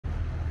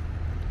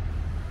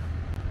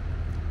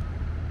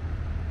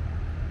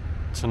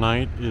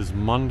tonight is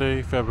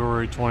Monday,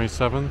 February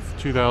 27th,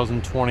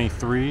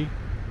 2023.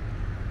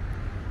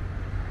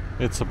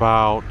 It's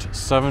about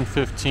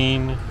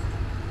 7:15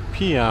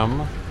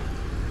 p.m.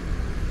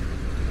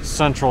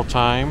 Central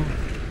Time,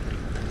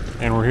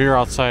 and we're here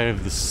outside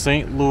of the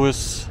St.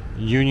 Louis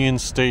Union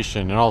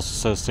Station. It also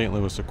says St.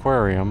 Louis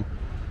Aquarium,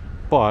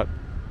 but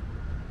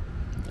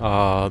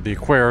the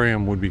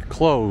aquarium would be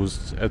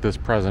closed at this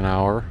present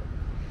hour.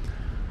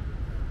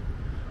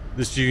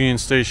 This Union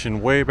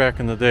Station, way back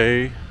in the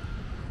day,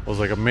 was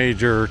like a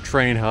major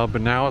train hub,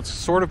 but now it's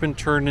sort of been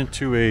turned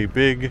into a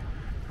big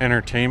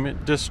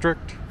entertainment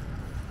district.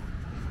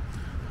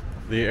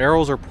 The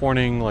arrows are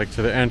pointing like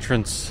to the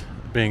entrance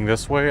being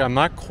this way. I'm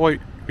not quite,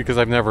 because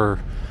I've never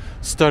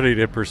studied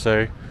it per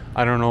se.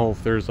 I don't know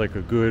if there's like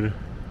a good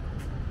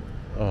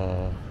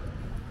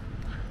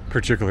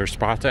particular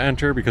spot to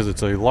enter, because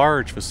it's a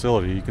large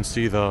facility. You can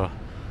see the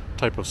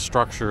type of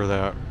structure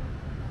that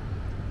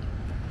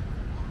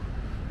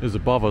is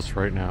above us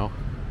right now,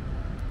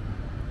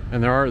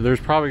 and there's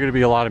probably going to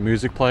be a lot of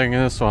music playing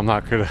in this, so I'm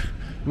not gonna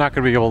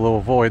be able to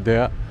avoid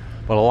that.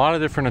 But a lot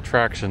of different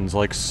attractions,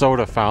 like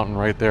soda fountain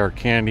right there,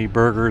 candy,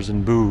 burgers,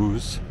 and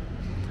booze.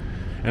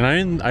 And I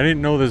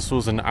didn't know this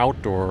was an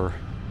outdoor,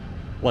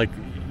 like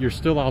you're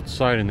still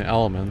outside in the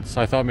elements.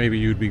 I thought maybe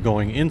you'd be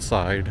going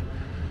inside.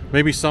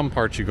 Maybe some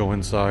parts you go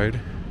inside.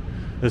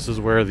 This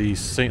is where the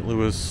St.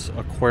 Louis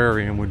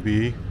Aquarium would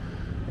be,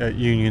 at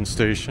Union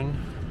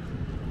Station.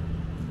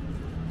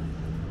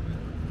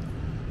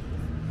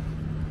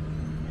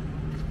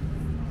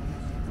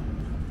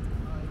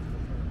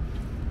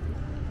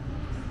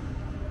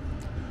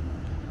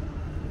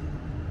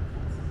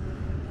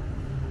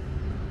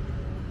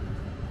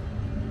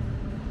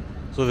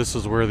 So this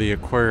is where the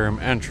aquarium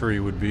entry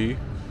would be.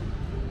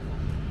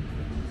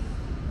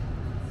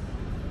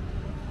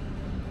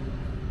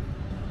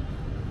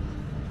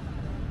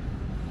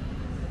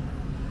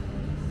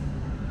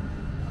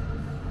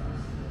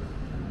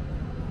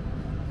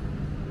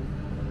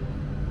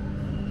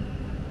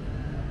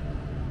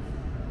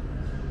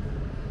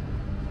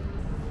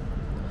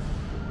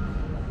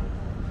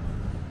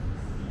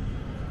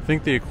 I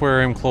think the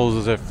aquarium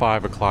closes at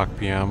 5 o'clock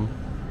p.m.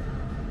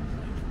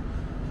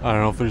 I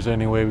don't know if there's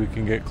any way we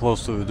can get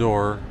close to the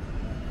door.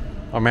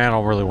 I mean, I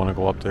don't really want to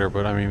go up there,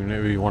 but I mean,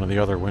 maybe one of the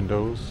other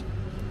windows.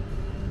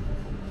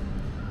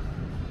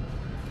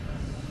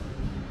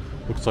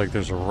 Looks like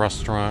there's a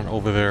restaurant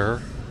over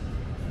there.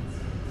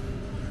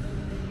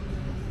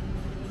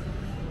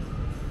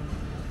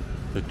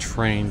 The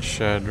Train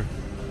Shed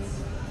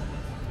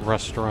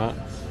restaurant.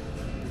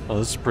 Oh,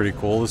 this is pretty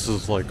cool. This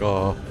is like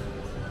a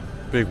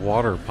big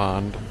water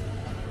pond.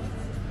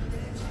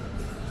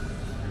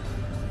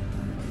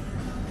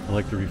 I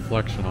like the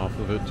reflection off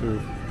of it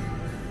too.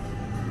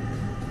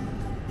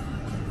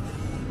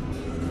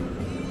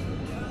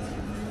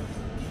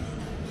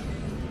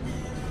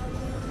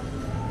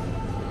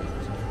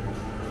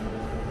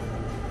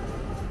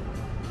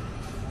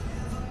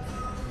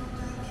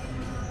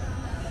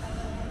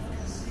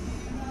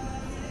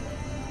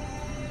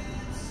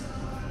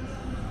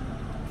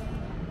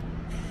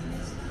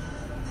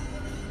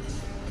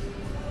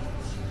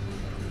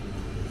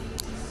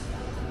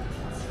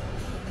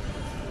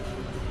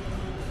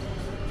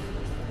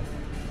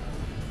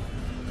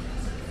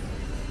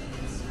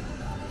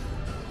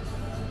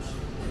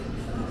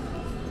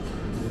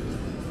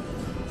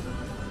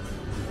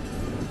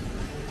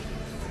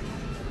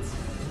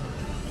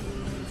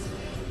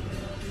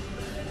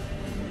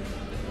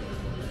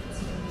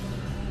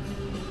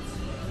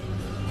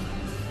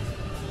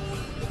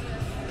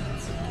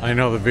 I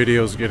know the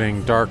video's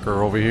getting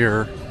darker over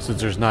here since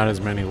there's not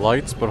as many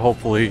lights, but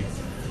hopefully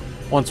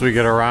once we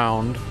get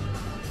around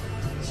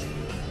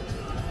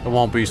it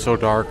won't be so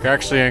dark.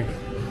 Actually,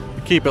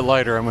 to keep it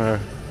lighter, I'm going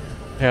to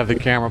have the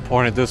camera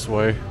pointed this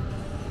way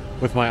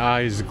with my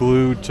eyes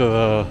glued to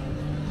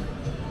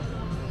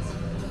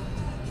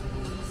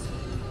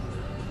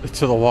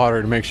the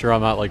water to make sure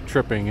I'm not like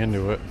tripping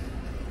into it.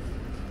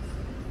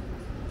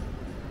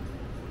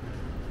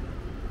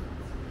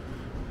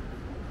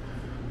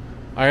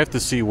 I have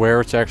to see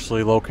where it's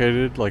actually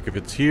located, like if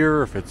it's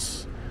here, if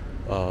it's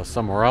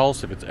somewhere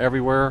else, if it's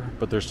everywhere.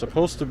 But there's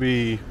supposed to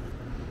be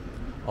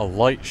a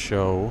light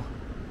show.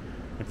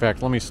 In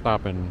fact, let me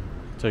stop and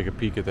take a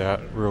peek at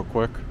that real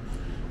quick.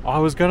 Oh, I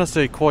was gonna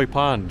say Koi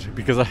Pond,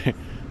 because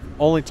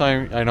only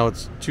time I know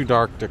it's too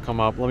dark to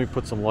come up. Let me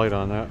put some light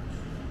on that.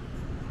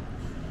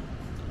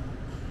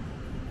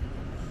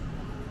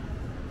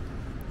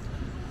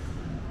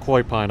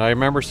 Koi Pond. I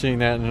remember seeing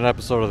that in an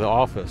episode of The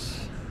Office.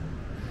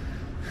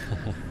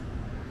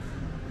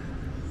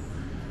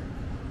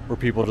 Where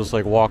people just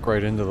like walk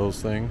right into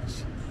those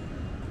things.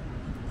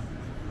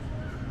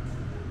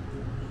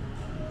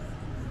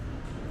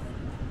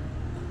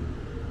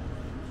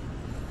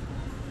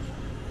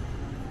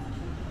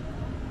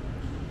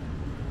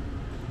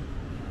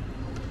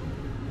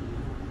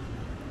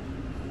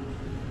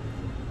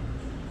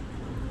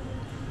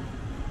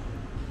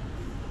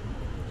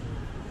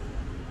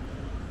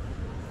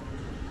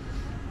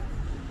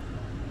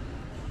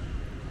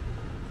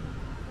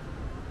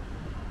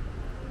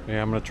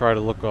 Yeah, I'm gonna try to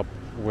look up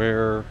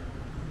where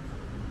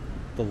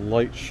the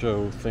light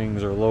show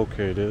things are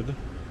located.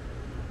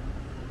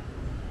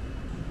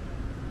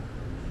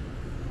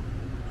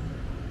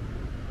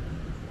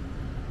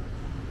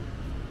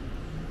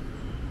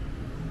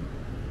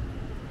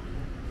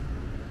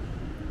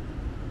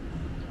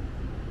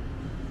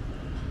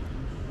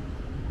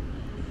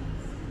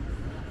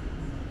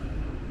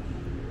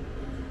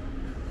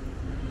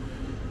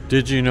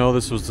 Did you know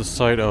this was the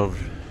site of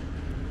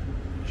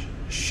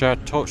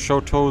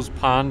Chateau's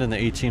Pond in the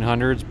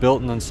 1800s,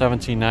 built in the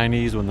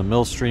 1790s when the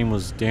mill stream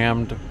was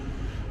dammed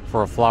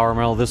for a flour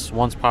mill? This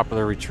once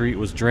popular retreat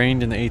was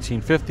drained in the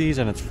 1850s,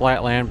 and its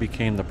flat land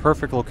became the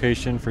perfect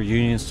location for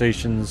Union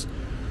Station's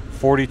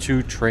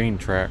 42 train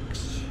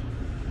tracks.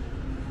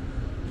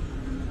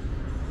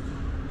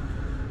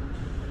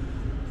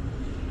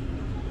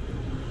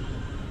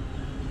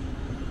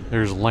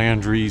 There's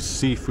Landry's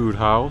Seafood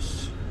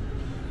House.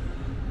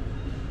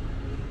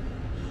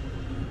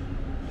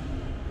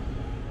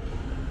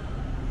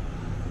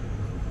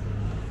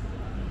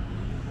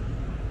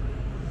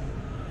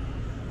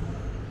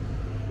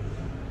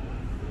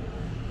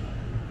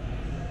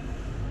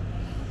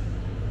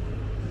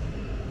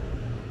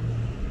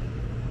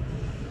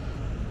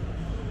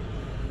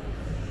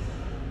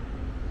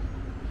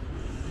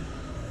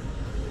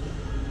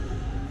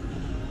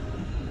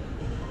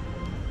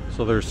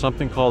 So there's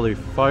something called a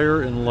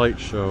fire and light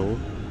show.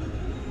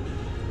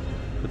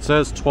 It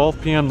says 12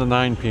 p.m. to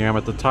 9 p.m.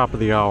 at the top of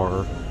the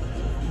hour.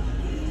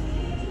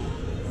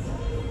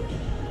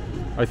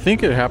 I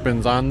think it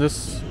happens on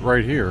this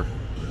right here,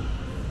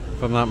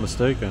 if I'm not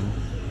mistaken,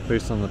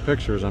 based on the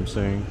pictures I'm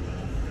seeing.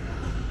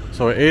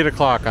 So at 8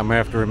 o'clock I'm gonna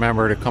have to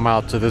remember to come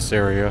out to this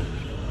area.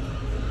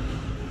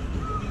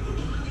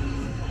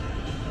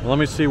 Let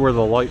me see where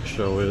the light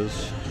show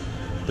is.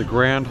 The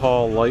Grand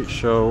Hall Light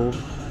Show.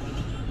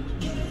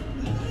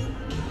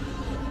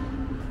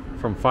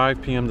 From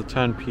 5 p.m. to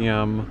 10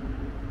 p.m.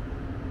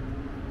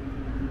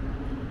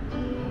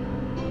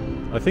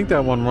 I think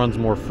that one runs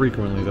more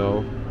frequently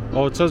though.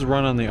 Oh, it says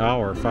run on the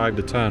hour, 5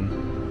 to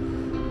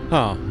 10.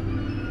 Huh.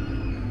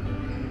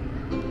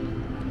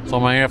 So I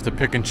might have to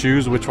pick and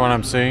choose which one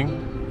I'm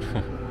seeing.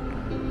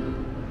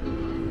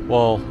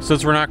 Well,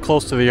 since we're not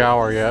close to the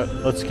hour yet,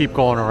 let's keep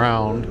going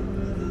around.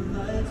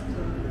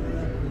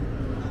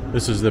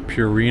 This is the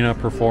Purina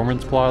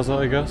Performance Plaza,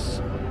 I guess.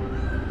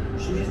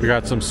 We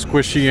got some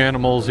squishy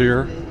animals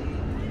here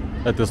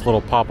at this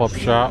little pop-up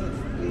shop.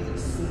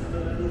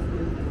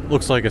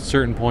 Looks like at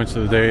certain points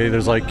of the day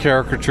there's like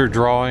caricature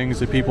drawings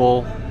that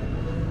people,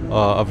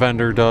 a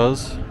vendor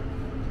does.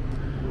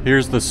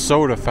 Here's the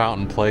soda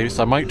fountain place.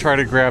 I might try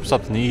to grab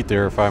something to eat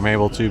there if I'm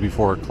able to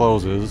before it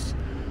closes.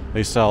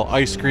 They sell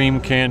ice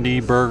cream, candy,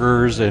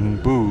 burgers,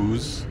 and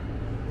booze.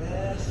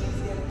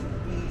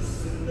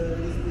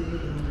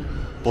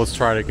 Let's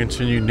try to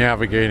continue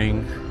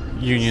navigating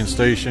Union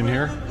Station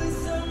here.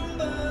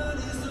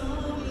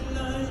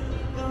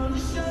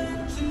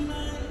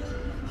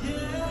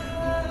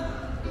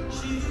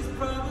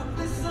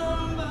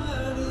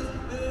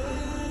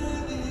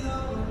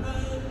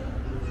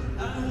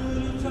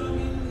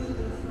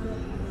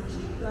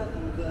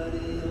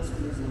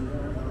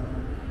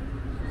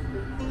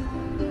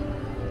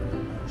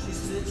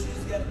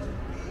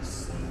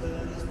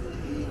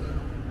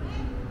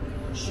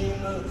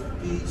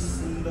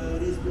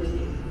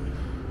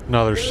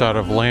 Another shot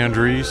of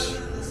Landry's.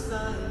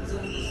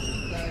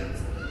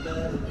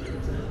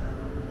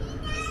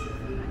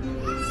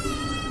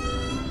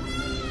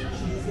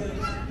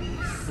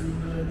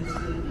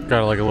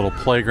 Got like a little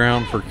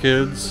playground for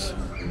kids.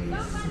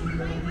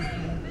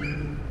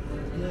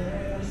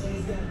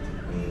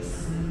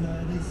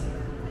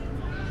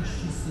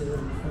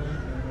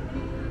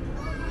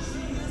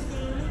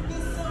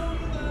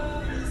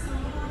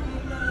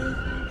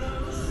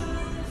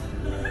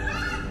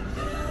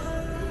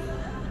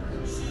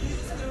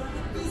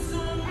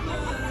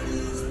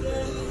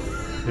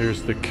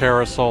 Here's the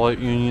carousel at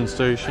Union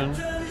Station.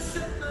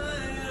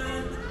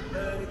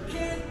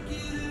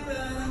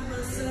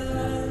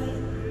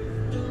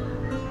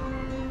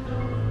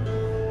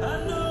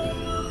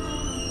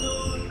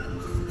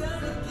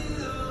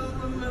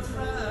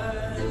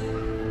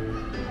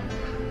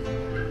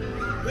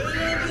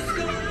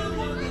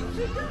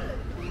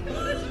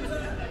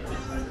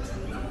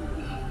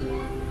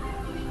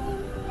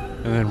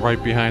 And then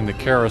right behind the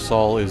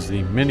carousel is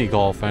the mini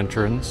golf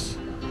entrance.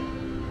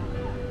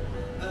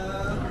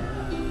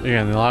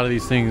 Again, a lot of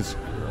these things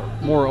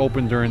more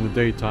open during the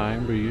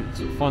daytime, but it's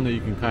fun that you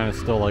can kind of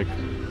still like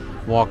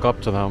walk up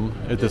to them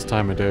at this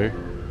time of day.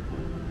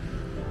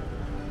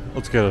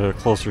 Let's get a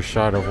closer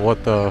shot of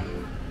what the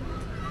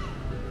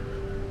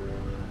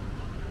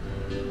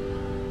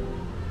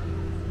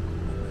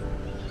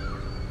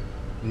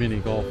mini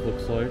golf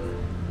looks like.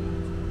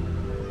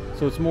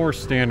 So it's more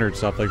standard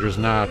stuff, like there's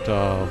not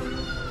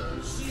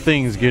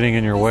things getting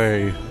in your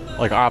way,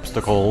 like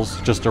obstacles,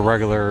 just a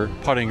regular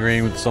putting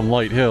green with some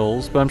light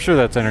hills, but I'm sure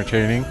that's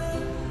entertaining.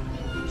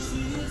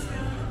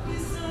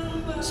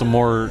 Some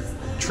more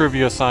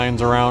trivia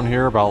signs around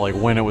here about like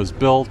when it was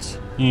built.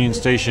 Union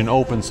Station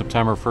opened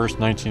September 1st,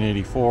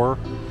 1984.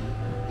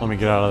 Let me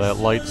get out of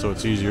that light so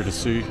it's easier to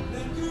see.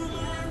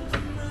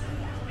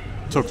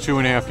 Took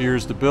 2.5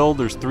 years to build.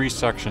 There's 3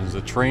 sections: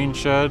 the train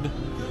shed,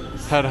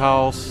 head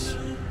house,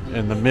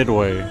 and the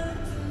midway.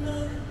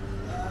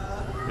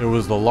 It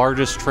was the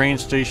largest train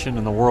station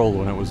in the world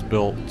when it was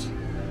built.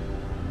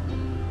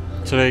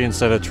 Today,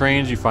 instead of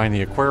trains, you find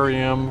the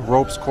aquarium,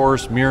 ropes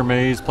course, mirror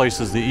maze,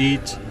 places to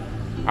eat.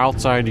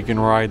 Outside, you can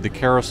ride the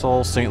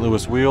carousel, St.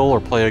 Louis wheel,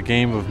 or play a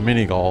game of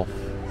mini golf.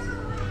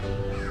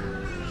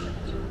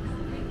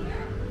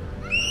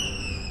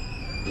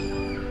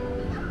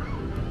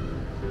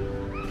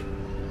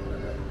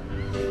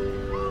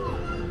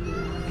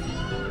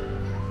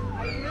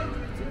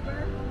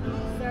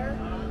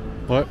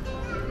 What?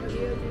 Are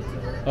you a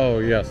YouTuber? Oh,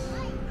 yes.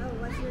 Oh,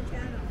 what's your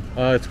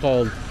channel? It's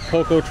called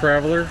Poco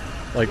Traveler,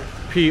 like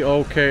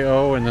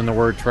P-O-K-O and then the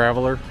word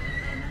traveler. What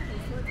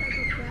type of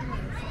camera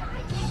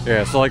is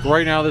Yeah, so like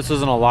right now this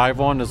isn't a live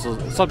one. This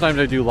is, sometimes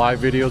I do live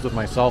videos with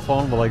my cell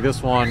phone, but like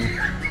this one,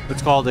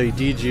 it's called a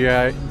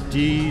DJI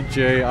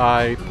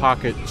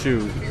Pocket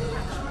 2.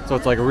 So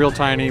it's like a real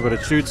tiny, but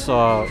it shoots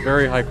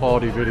very high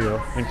quality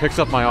video and picks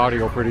up my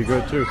audio pretty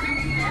good too.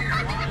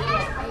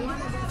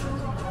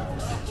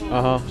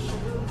 Uh-huh.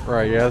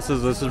 Right, yeah, this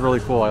is really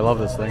cool. I love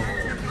this thing.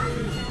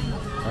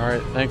 All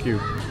right, thank you.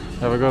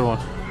 Have a good one.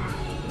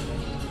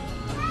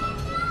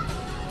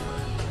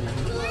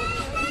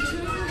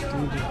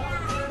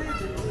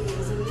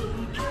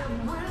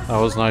 That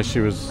was nice. She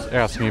was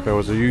asking if I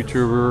was a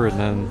YouTuber, and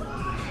then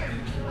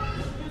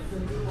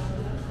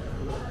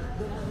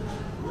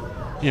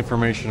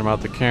information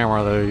about the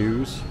camera that I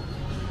use.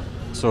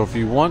 So if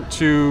you want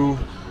to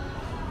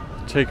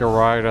take a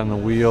ride on the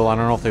wheel, I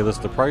don't know if they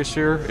list the price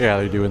here. Yeah,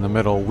 they do in the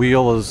middle.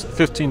 Wheel is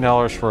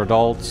 $15 for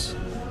adults.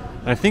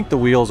 And I think the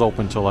wheel's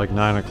open till like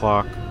 9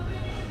 o'clock.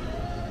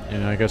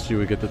 And I guess you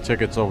would get the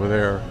tickets over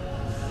there.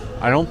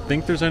 I don't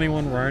think there's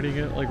anyone riding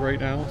it like right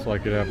now, so I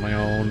could have my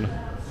own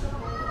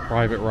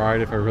private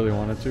ride if I really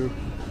wanted to.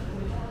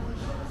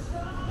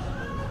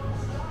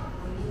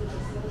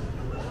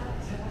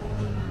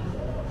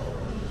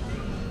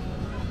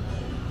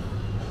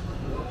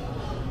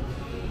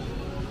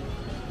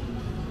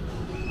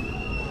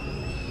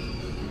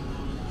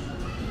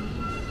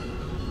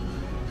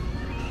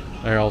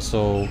 I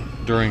also,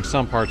 during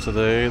some parts of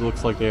the day, it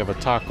looks like they have a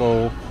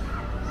taco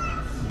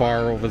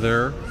bar over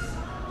there.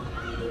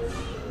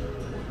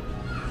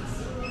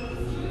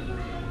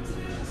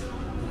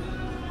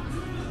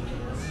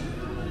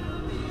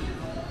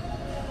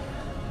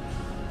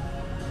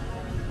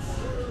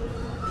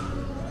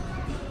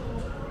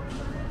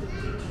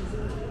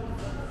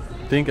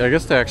 I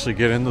guess to actually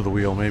get into the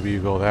wheel, maybe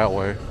you go that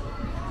way.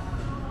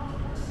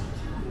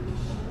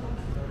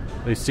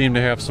 They seem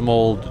to have some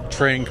old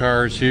train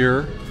cars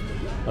here,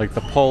 like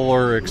the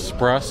Polar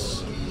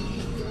Express.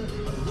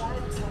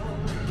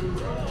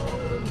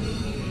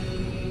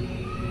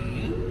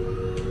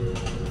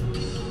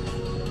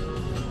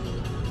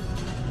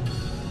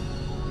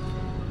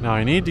 Now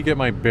I need to get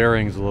my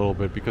bearings a little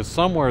bit because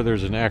somewhere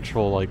there's an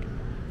actual like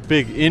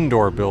big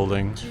indoor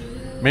building.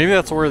 Maybe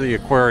that's where the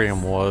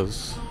aquarium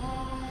was.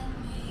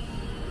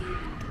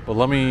 But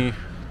let me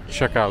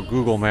check out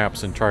Google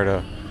Maps and try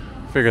to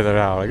figure that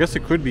out. I guess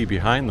it could be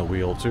behind the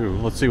wheel too.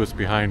 Let's see what's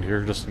behind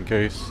here just in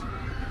case.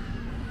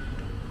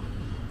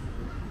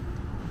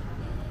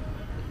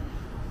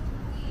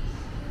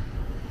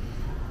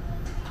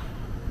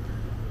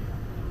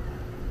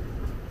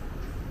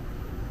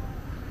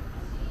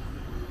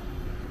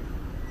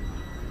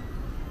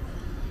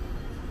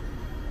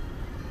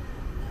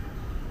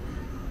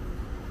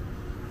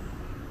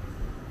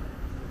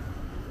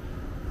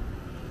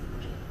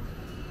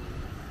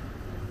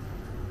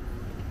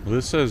 Well,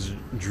 this says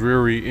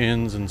Dreary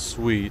Inns and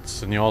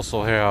Suites, and you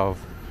also have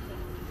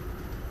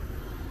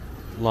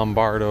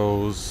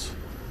Lombardo's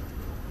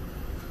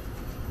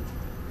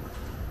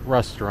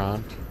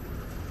restaurant.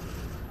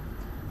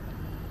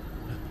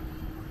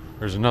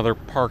 There's another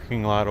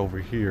parking lot over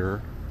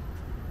here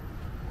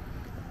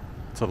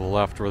to the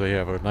left where they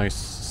have a nice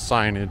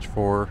signage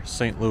for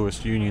St.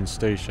 Louis Union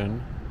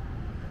Station.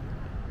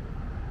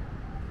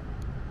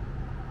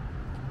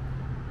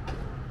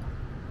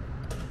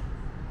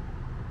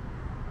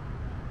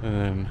 And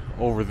then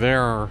over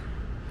there,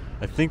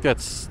 I think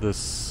that's the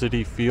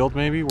City Field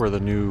maybe, where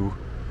the new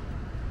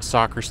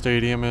soccer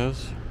stadium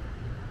is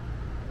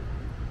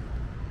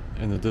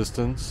in the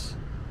distance.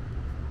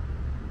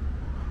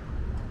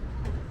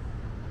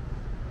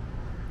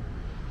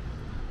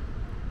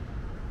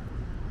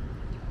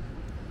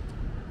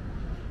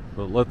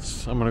 But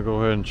I'm gonna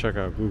go ahead and check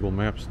out Google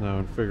Maps now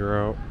and figure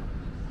out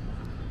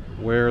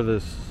where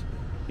this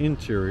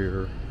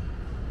interior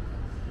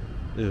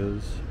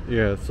is.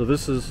 Yeah, so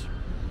this is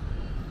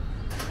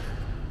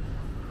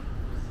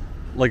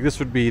like, this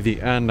would be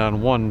the end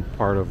on one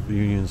part of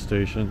Union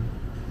Station.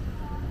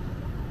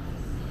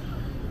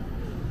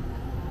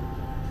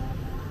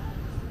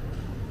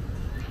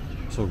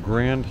 So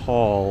Grand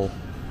Hall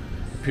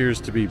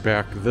appears to be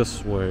back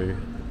this way.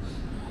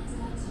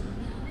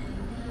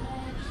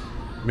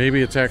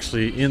 Maybe it's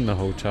actually in the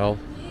hotel.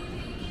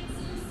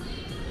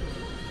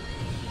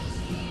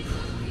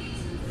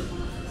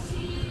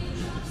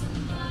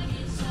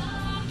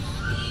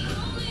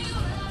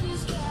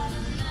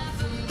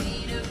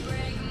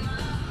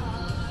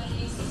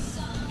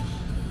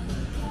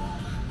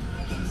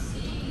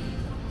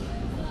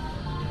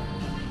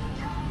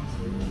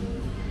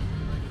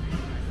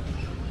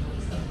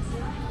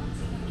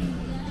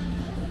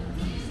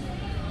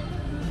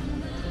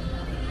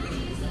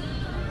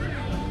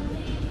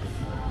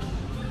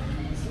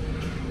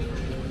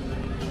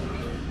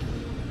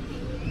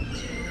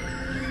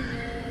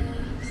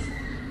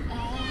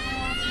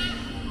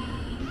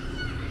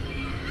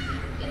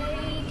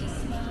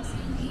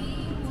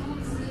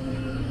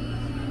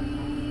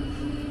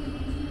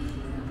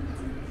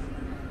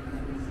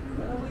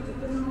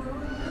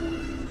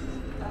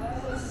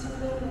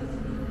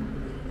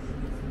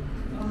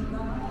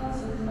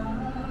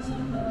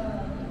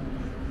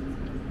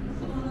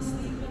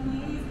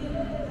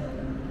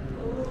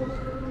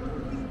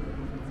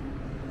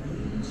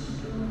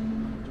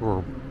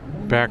 We're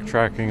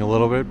backtracking a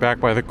little bit, back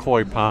by the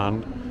koi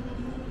pond.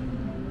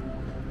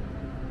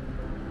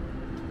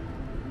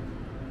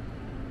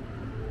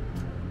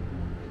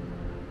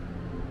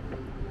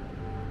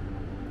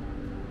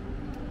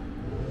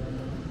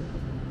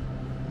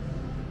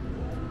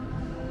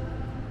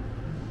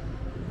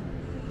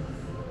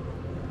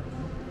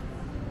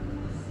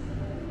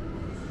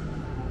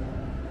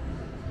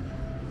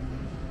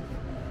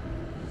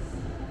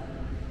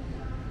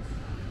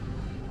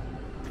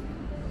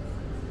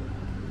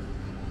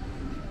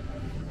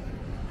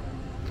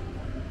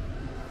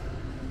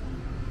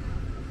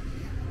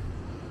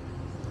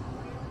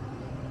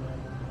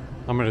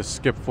 I'm going to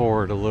skip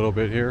forward a little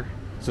bit here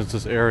since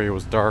this area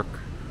was dark.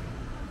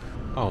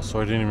 Oh, so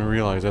I didn't even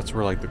realize that's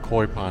where like the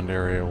koi pond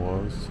area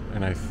was.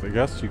 And I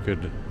guess you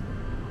could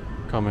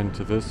come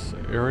into this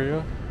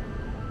area.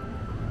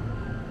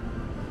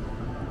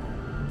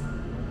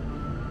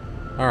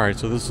 Alright,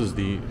 so this is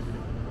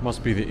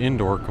must be the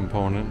indoor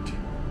component.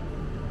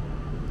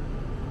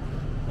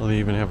 They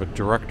even have a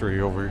directory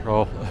over here.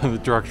 Oh, the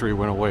directory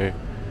went away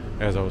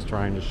as I was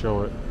trying to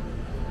show it.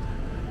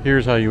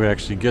 Here's how you would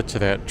actually get to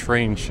that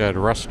train shed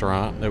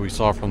restaurant that we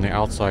saw from the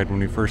outside when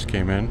we first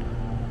came in.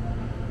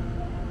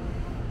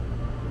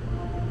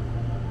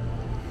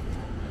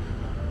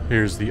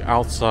 Here's the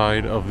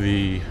outside of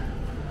the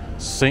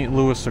St.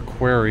 Louis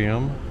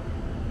Aquarium.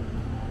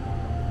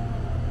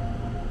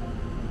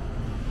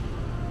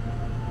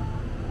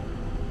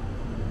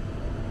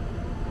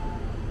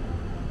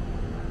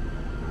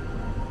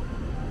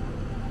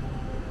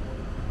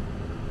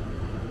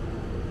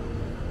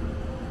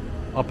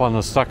 Up on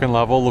the second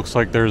level, looks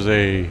like there's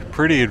a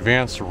pretty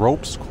advanced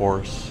ropes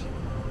course.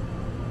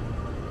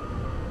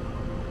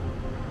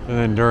 And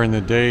then during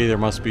the day, there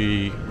must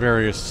be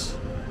various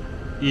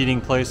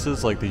eating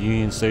places like the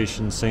Union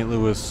Station St.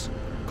 Louis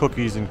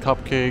Cookies and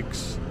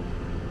Cupcakes,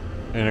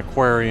 an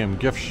aquarium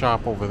gift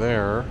shop over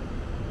there.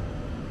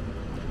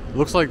 It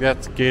looks like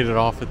that's gated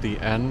off at the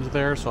end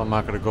there, so I'm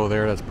not going to go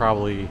there. That's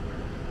probably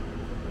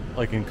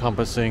like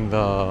encompassing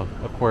the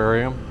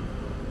aquarium.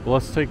 But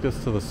let's take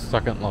this to the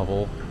second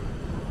level,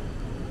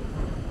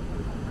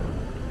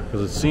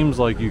 because it seems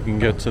like you can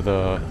get to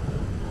the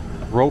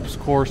ropes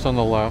course on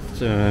the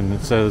left, and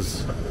it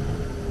says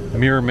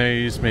Mirror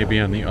Maze maybe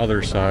on the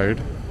other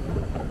side.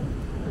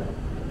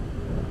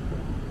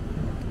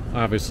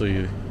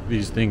 Obviously,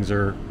 these things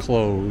are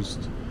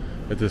closed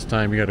at this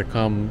time. You got to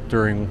come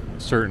during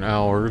certain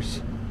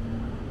hours.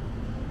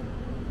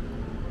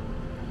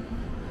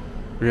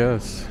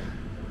 Yes.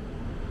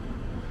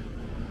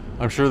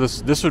 I'm sure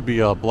this would be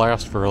a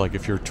blast for like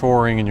if you're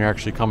touring and you're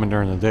actually coming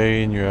during the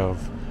day and you have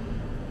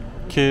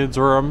kids,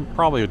 or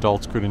probably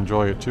adults could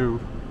enjoy it too.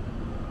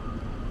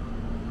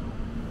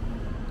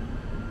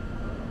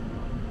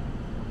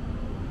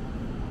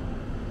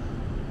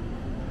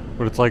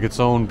 But it's like its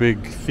own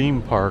big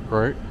theme park,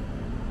 right?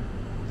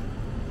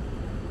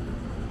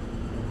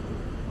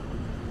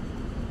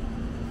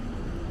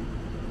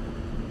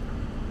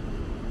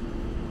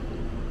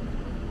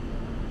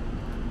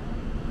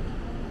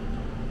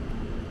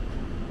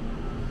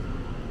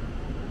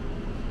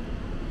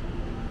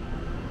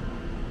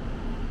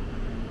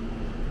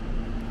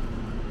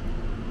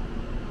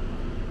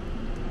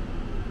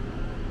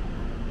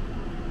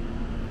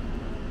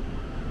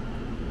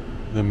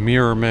 The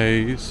Mirror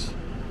Maze.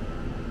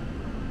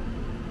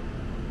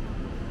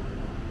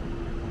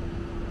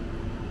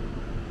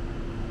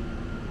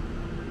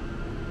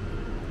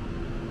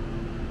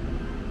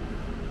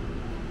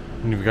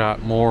 And you've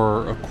got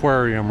more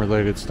aquarium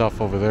related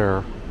stuff over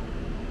there.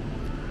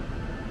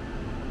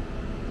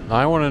 Now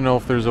I want to know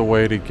if there's a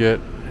way to get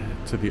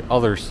to the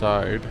other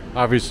side.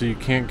 Obviously you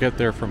can't get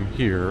there from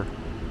here.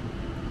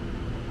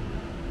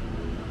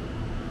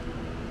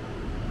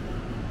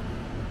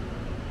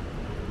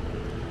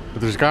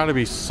 But there's got to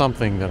be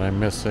something that I'm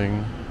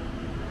missing.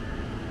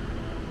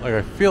 Like,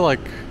 I feel like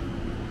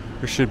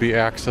there should be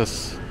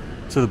access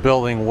to the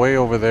building way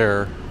over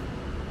there.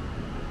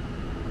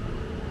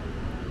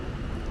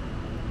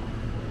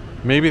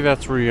 Maybe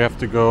that's where you have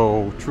to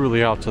go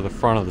truly out to the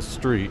front of the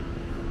street.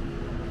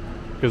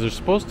 Because there's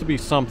supposed to be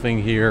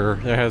something here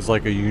that has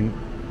like in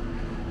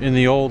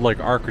the old like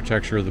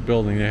architecture of the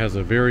building, it has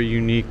a very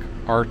unique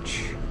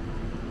arch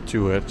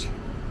to it.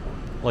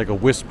 Like a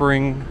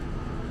whispering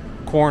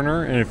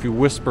corner, and if you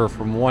whisper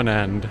from one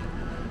end,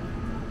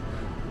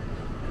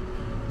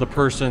 the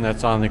person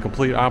that's on the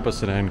complete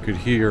opposite end could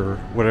hear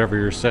whatever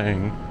you're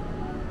saying.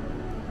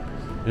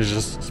 It's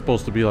just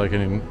supposed to be like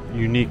a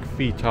unique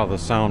feat how the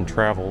sound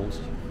travels.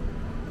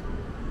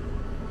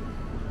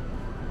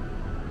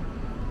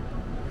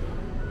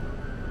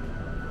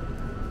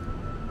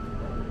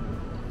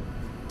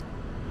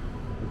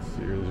 Let's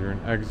see, is there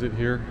an exit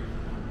here?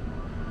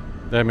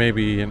 That may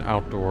be an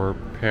outdoor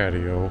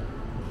patio.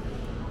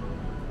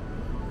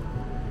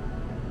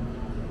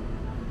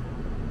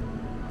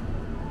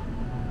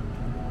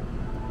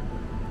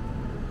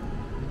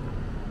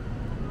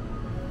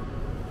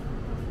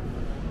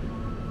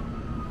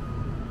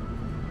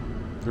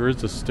 There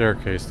is a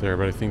staircase there,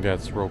 but I think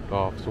that's roped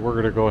off. So we're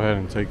going to go ahead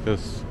and take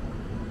this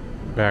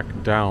back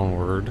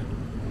downward.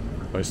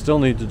 But I still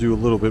need to do a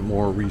little bit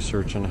more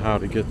research on how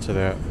to get to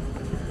that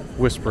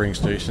whispering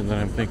station that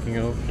I'm thinking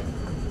of.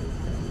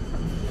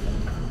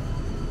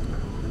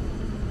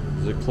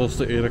 Is it close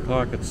to 8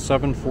 o'clock? It's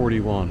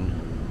 7:41.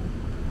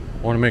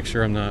 I want to make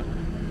sure I'm not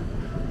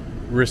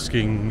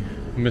risking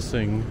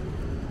missing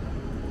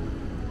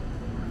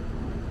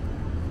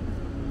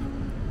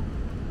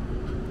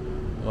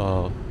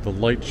the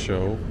light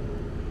show.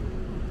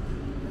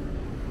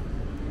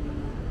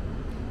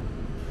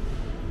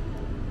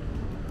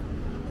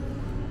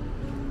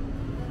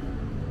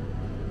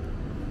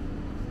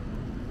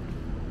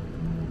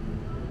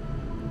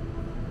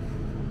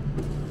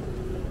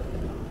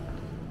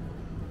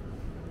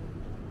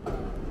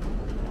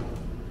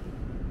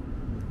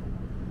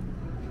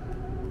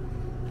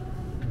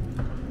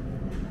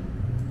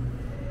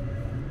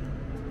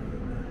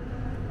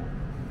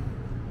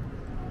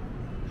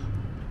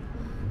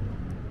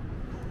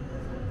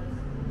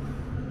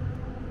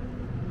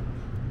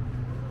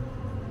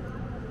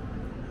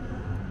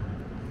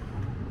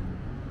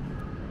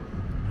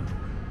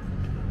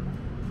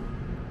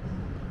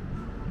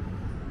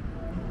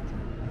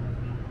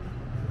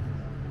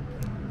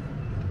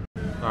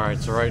 Alright,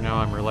 so right now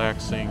I'm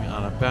relaxing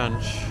on a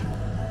bench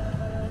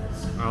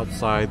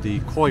outside the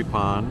koi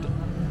pond.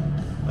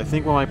 I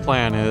think what my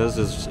plan is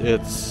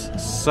it's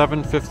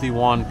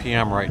 7:51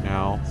 p.m. right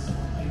now.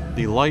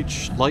 The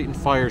light and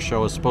fire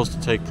show is supposed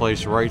to take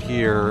place right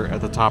here at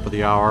the top of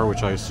the hour,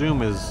 which I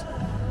assume is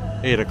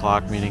 8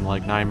 o'clock, meaning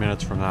like 9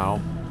 minutes from now.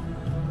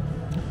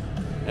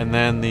 And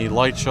then the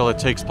light show that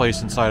takes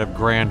place inside of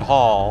Grand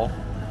Hall,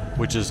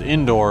 which is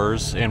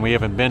indoors, and we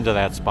haven't been to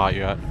that spot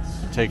yet,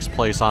 takes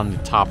place on the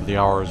top of the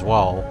hour as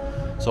well.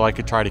 So I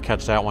could try to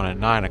catch that one at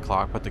 9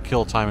 o'clock, but the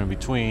kill time in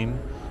between,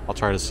 I'll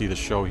try to see the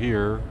show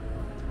here.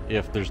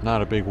 If there's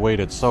not a big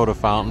weighted soda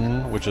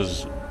fountain, which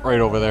is right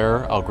over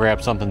there, I'll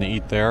grab something to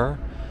eat there.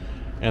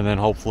 And then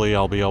hopefully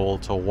I'll be able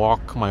to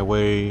walk my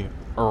way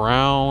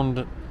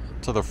around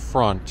to the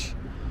front,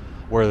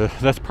 where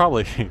that's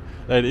probably,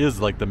 that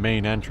is like the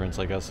main entrance,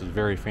 I guess. Is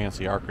very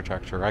fancy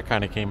architecture. I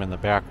kind of came in the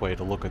back way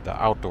to look at the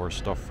outdoor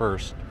stuff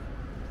first.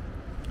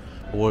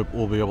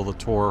 We'll be able to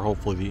tour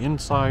hopefully the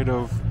inside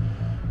of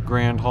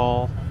Grand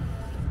Hall,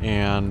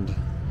 and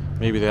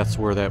maybe that's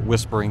where that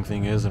whispering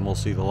thing is, and we'll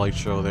see the light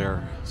show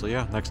there. So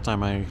yeah, next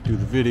time I do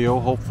the video,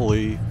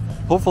 hopefully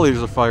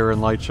there's a fire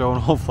and light show, and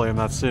hopefully I'm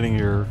not sitting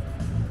here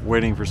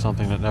waiting for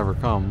something that never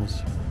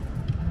comes.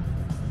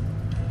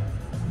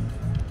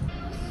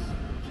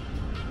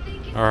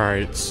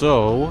 Alright,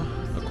 so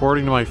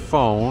according to my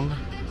phone,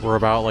 we're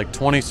about like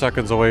 20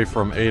 seconds away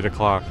from 8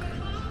 o'clock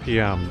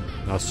p.m.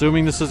 Now,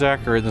 assuming this is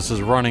accurate and this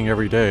is running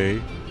every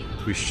day,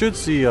 we should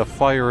see a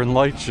fire and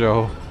light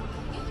show,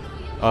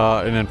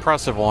 an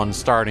impressive one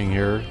starting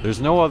here. There's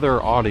no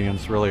other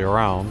audience really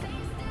around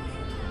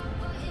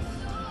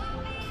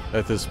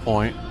at this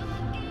point.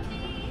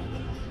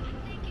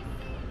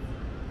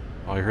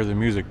 Oh, I heard the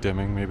music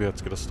dimming. Maybe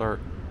that's gonna start.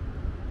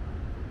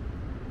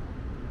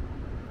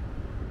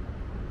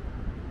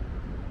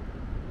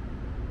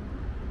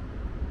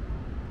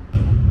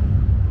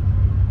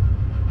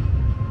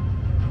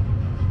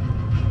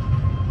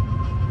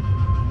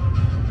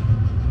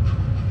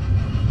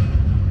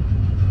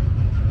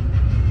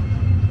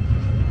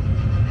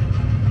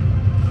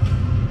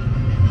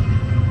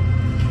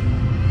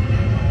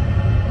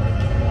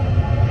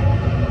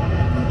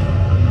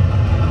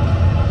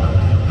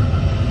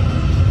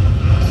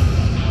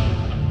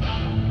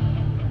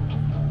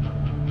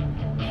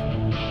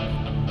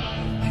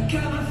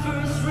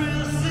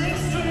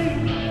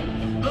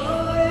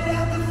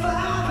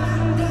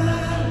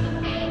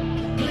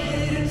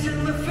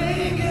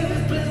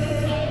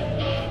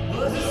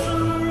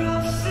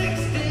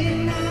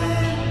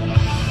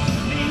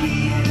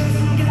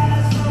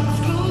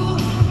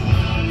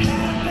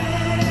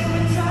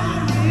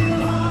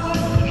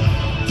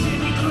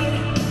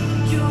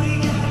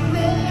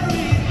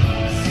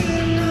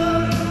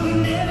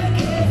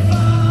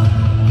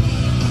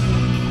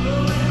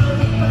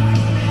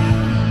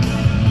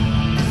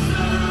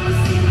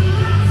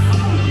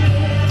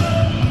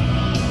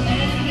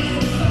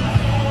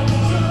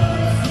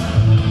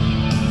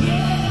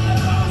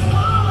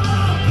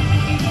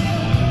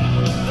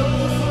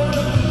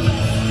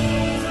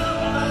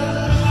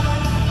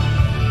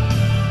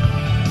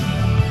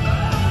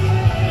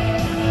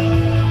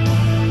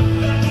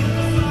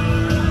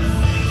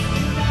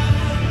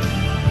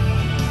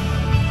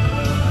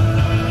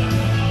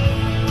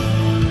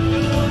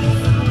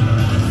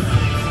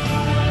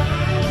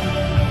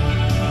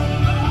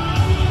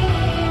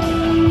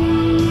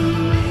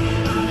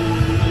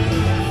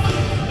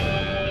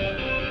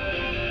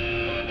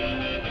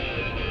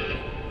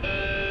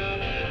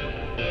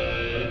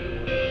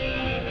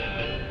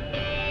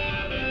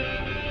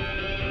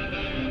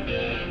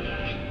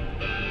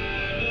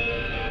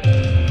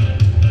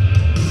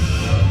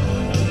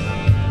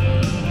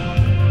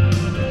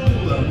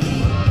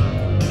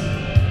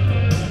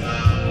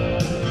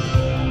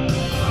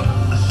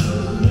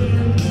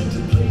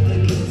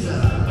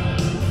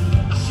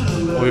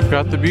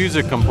 got the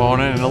music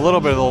component and a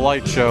little bit of the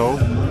light show,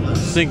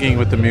 syncing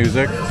with the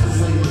music.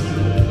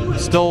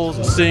 Still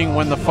seeing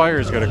when the fire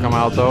is going to come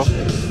out though.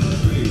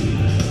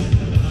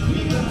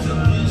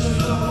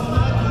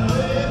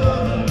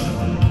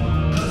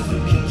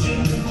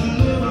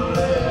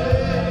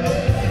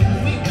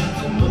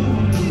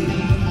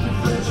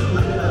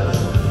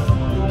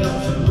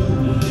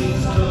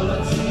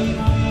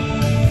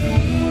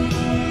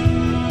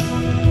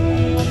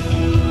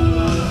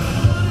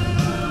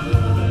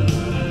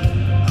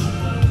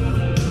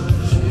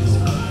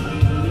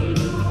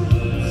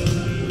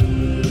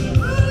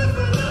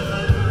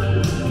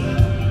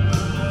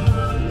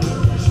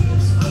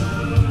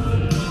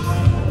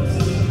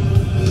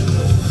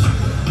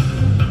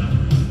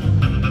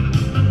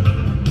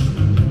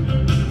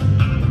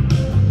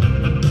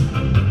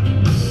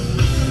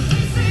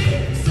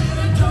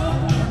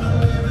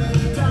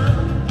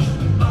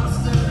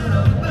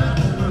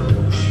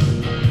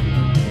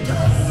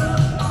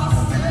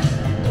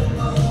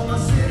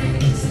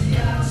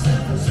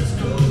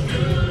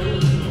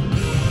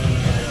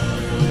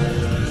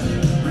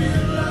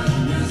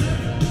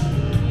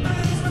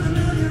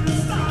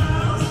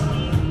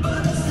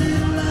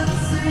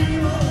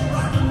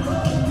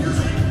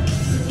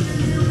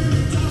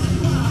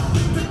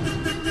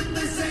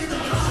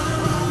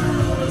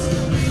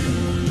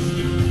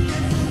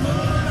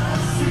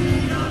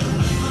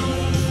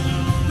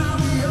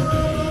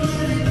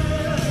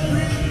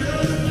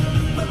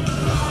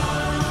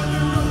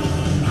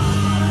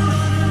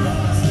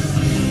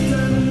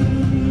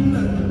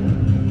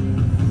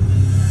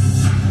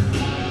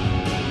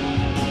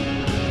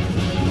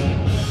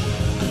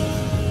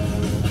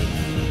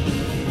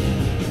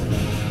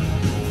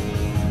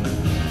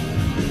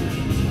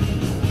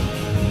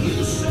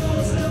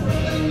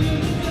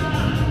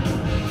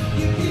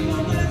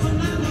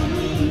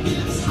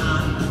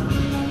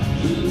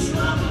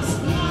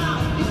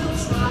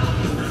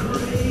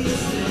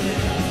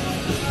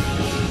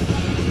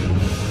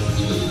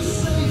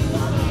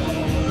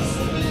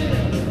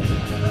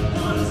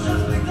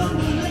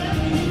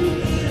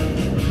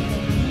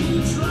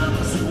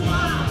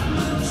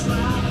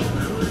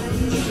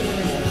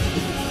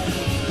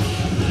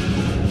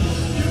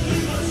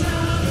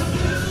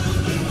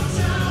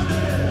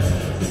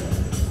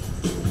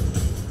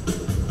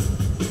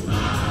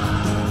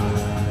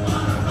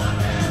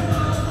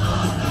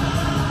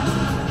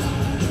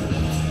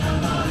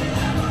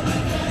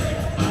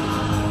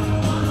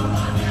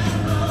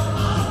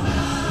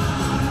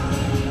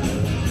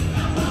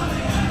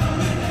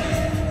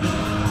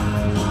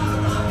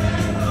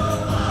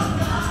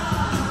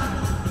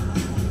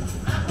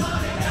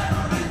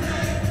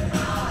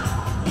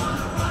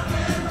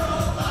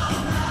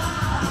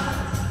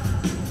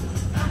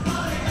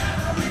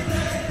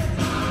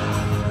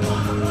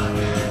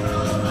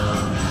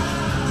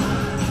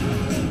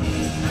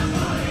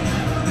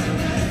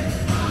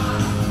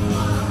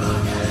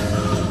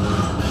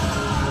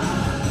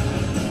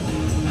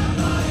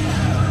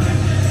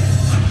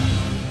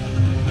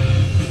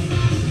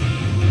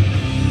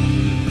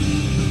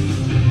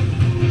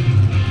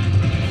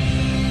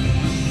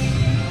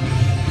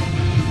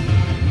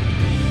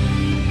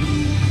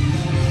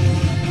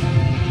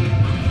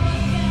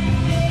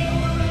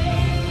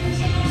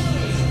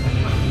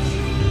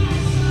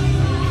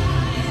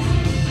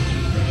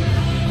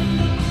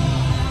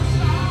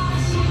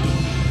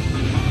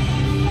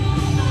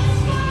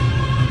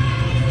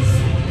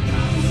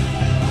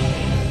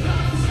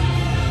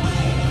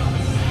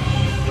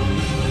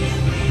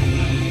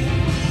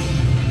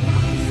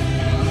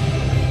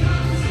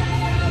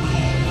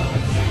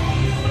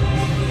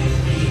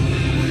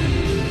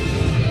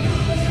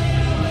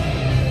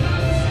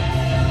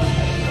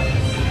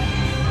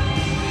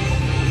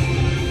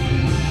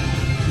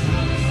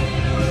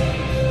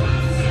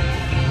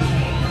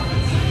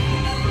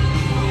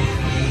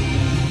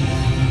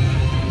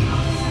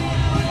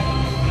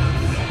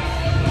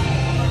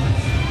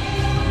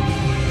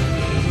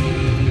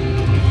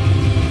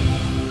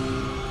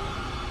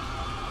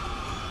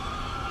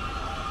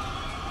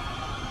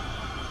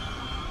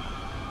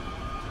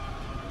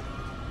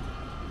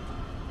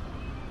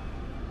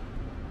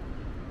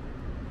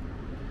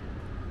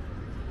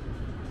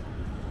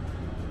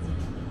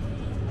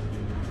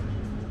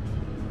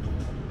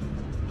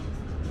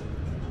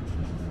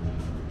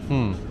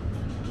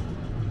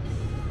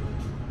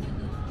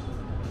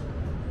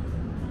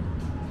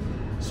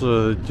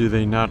 So do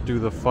they not do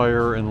the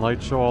fire and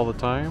light show all the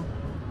time?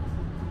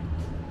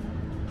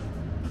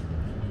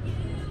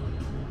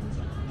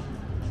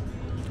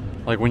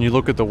 Like when you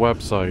look at the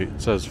website, it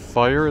says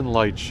fire and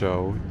light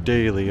show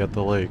daily at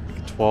the lake,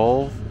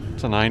 12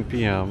 to 9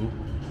 p.m.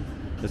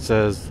 It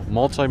says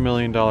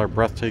multi-million-dollar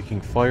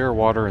breathtaking fire,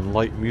 water, and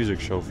light music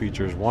show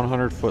features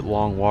 100-foot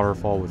long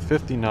waterfall with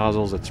 50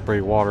 nozzles that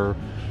spray water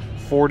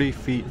 40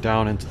 feet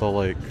down into the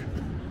lake.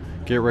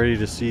 Get ready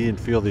to see and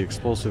feel the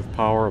explosive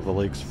power of the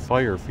lake's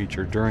fire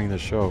featured during the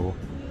show.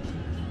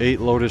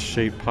 8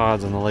 lotus-shaped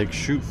pods on the lake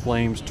shoot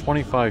flames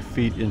 25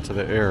 feet into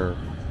the air.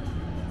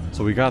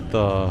 So we got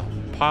the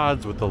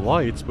pods with the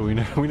lights, but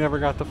we never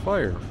got the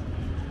fire.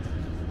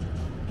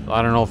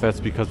 I don't know if that's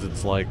because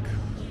it's like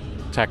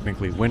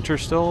technically winter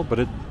still, but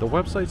the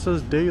website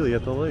says daily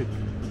at the lake.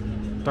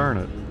 Darn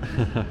it.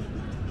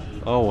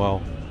 Oh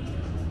well.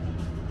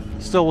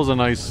 Still was a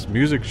nice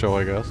music show,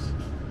 I guess.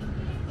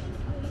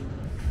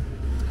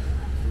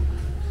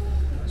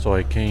 So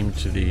I came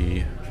to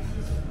the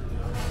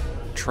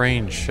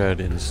train shed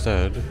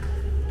instead,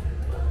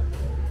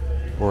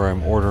 where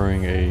I'm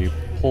ordering a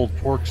pulled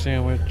pork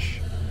sandwich,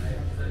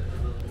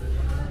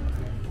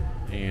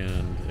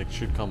 and it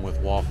should come with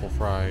waffle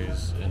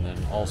fries, and then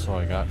also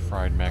I got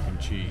fried mac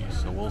and cheese.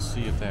 So we'll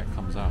see if that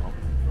comes out,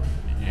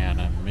 and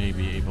I may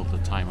be able to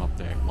time up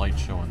that light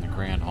show in the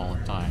Grand Hall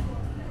in time.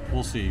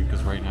 We'll see,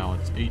 because right now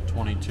it's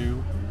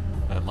 8:22.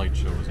 That light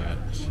show is at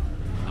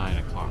 9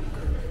 o'clock.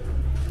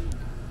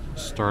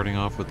 Starting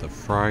off with the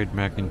fried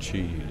mac and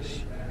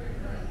cheese.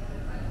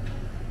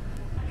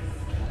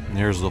 And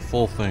there's the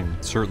full thing.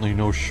 Certainly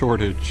no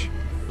shortage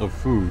of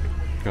food.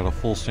 Got a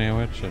full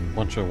sandwich and a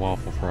bunch of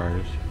waffle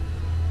fries.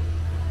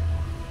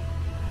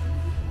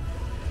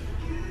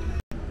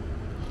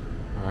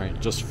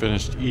 Alright, just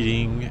finished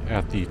eating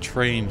at the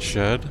train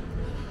shed,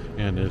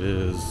 and it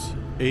is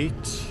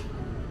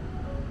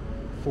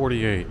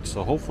 8:48.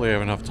 So hopefully I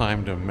have enough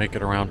time to make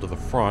it around to the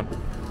front,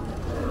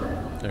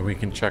 and we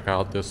can check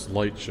out this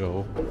light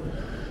show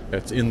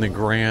that's in the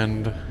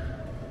grand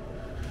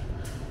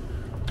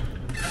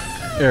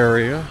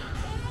area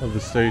of the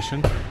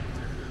station.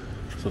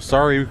 So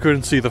sorry we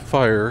couldn't see the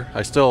fire.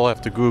 I still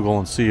have to Google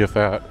and see if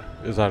that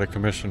is out of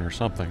commission or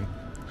something.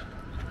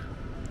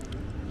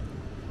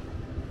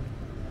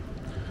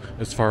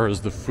 As far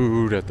as the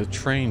food at the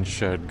train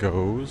shed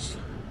goes,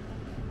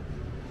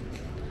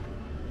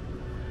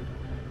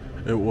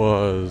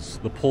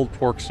 the pulled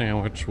pork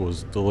sandwich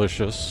was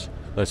delicious.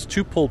 That's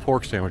 2 pulled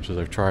pork sandwiches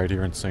I've tried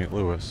here in St.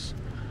 Louis.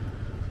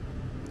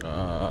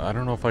 I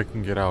don't know if I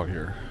can get out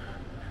here.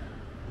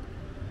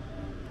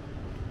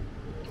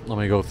 Let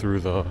me go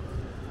through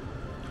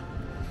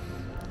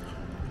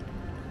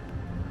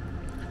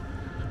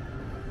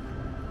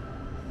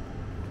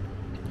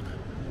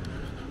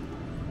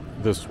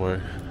this way.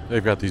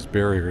 They've got these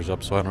barriers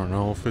up, so I don't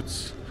know if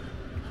it's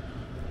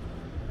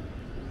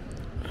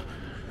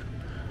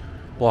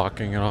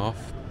blocking it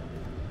off.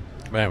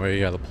 But anyway,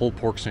 yeah, the pulled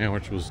pork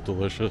sandwich was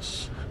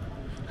delicious.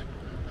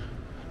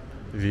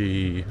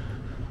 The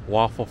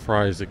waffle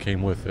fries that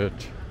came with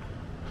it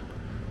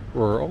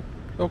were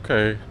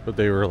okay, but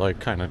they were like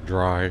kind of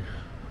dry.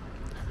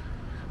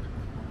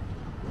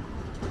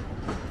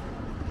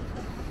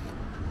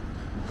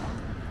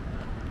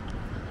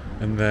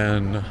 And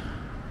then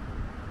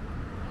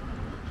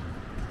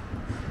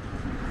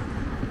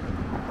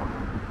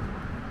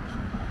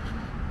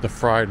the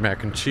fried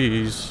mac and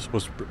cheese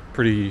was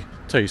pretty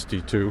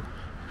tasty too.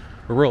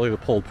 But really the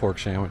pulled pork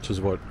sandwich is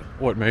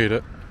what made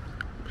it.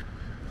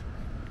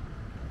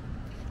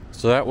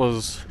 So that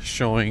was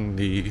showing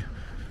the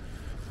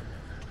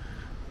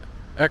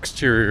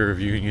exterior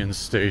of Union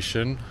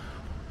Station,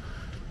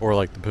 or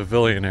like the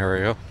pavilion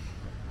area.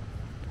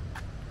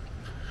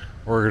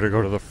 We're going to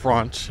go to the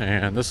front,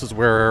 and this is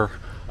where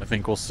I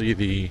think we'll see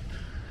the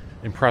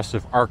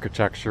impressive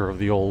architecture of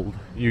the old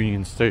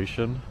Union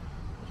Station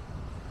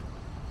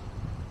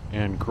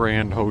and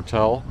Grand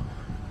Hotel.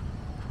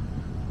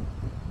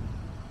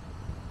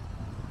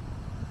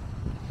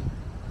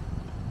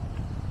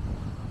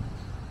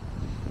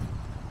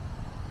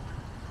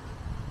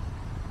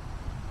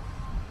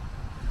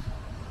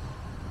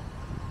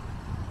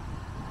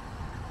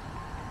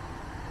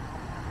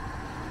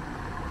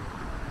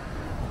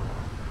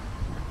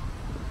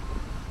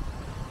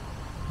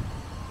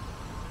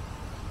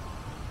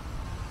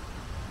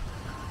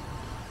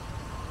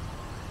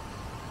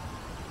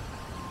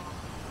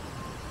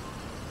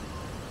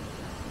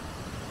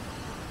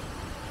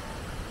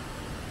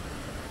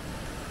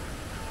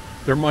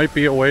 There might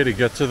be a way to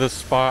get to this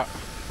spot,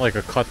 like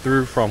a cut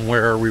through from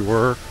where we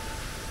were,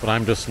 but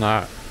I'm just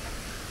not.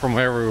 From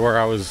everywhere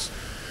I was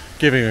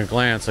giving a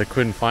glance, I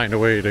couldn't find a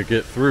way to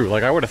get through.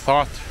 Like, I would have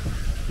thought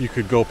you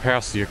could go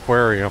past the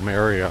aquarium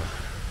area.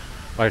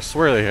 I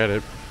swear they had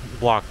it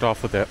blocked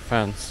off with that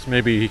fence.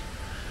 Maybe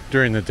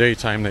during the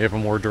daytime they have a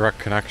more direct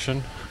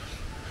connection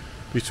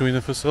between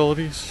the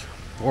facilities,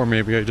 or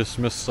maybe I just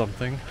missed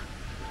something.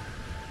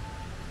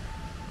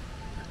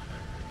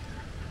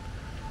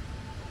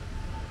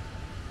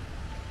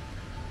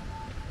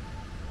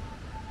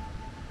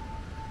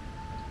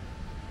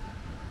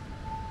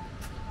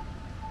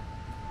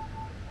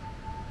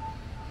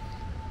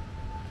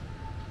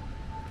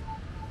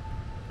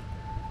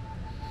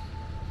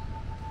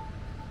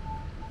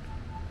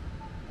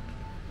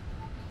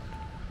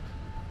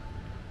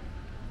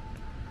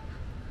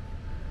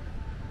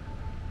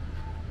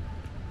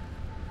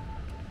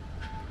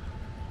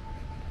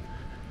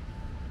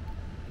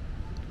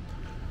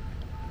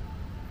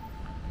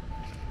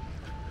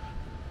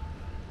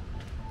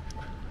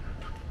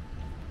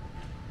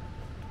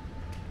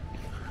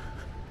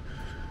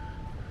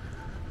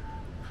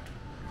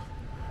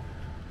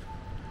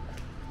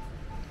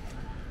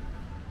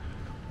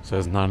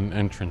 says not an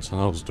entrance on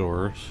those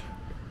doors.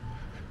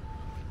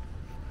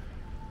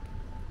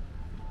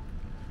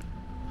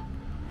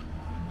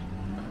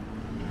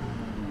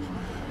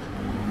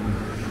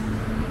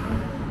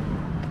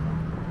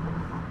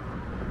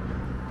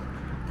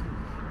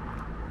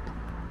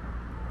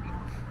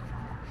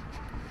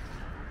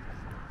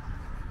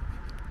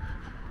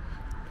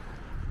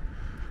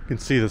 You can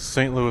see the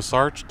St. Louis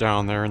Arch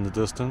down there in the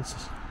distance.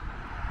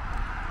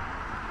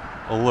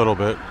 A little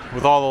bit.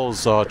 With all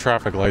those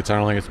traffic lights, I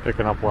don't think it's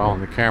picking up well on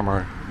the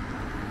camera,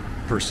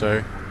 per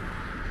se.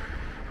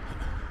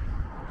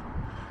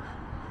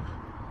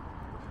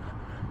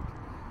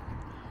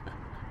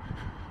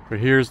 But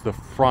here's the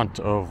front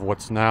of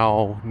what's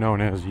now known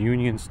as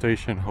Union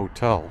Station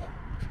Hotel.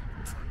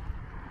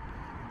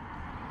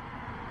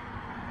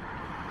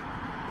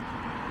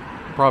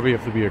 Probably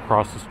have to be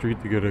across the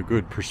street to get a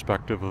good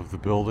perspective of the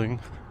building.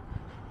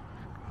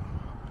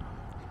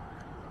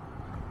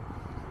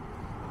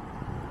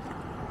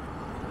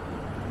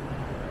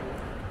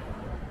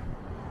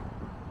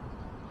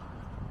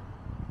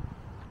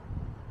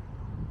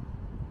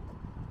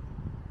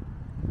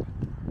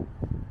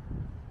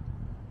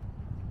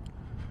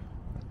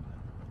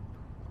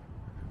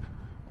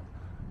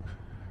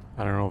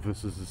 I don't know if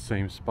this is the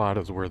same spot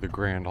as where the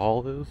Grand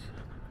Hall is.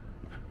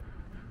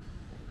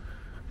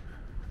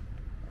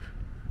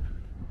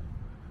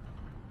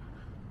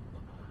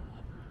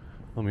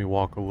 Let me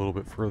walk a little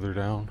bit further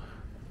down.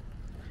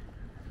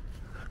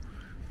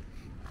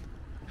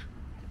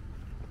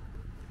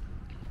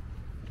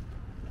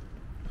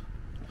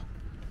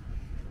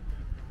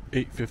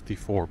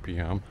 "8:54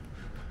 p.m.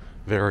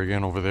 There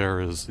again, over there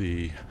is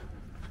the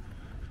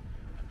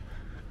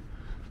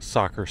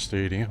soccer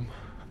stadium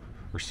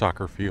or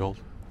soccer field.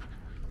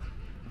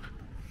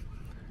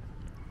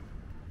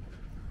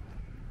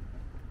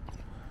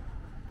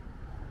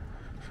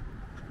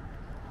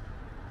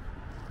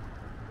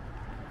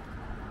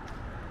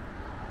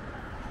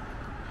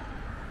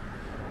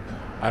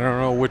 I don't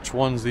know which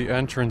one's the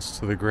entrance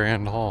to the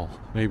Grand Hall.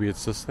 Maybe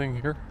it's this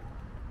thing here?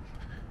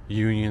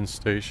 Union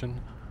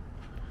Station?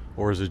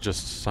 Or is it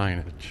just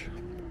signage?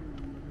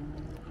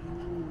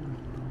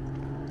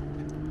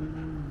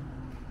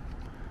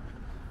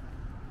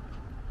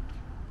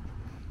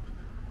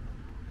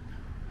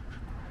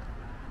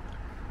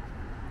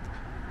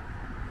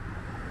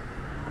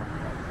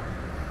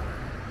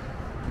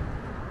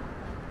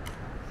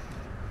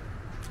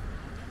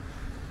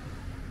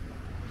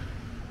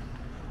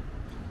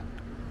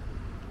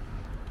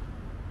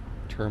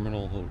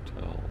 Terminal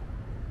Hotel.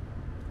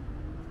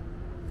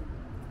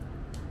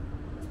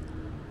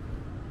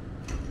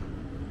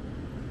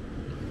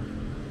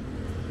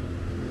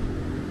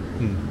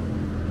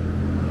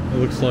 It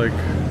looks like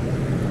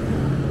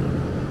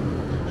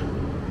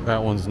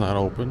that one's not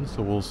open,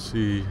 so we'll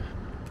see.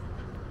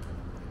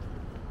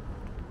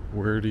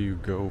 Where do you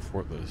go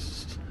for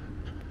this?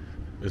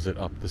 Is it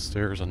up the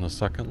stairs on the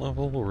second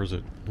level, or is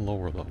it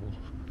lower level?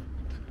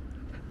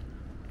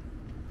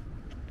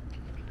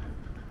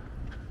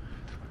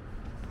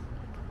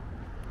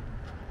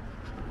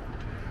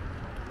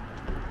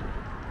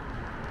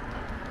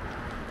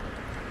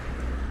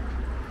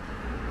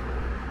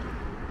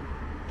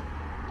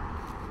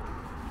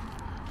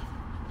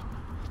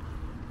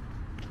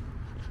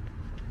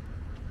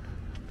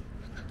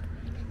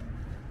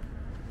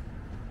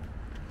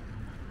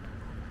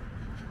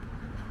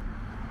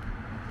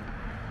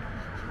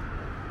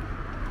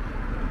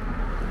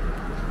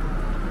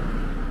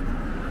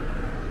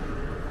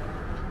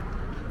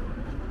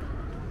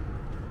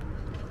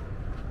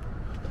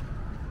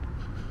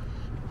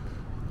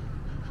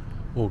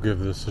 We'll give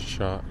this a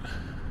shot.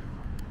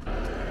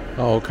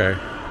 Oh, okay.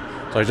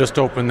 So I just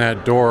opened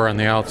that door on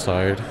the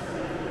outside,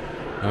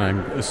 and I'm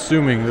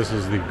assuming this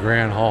is the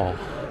Grand Hall.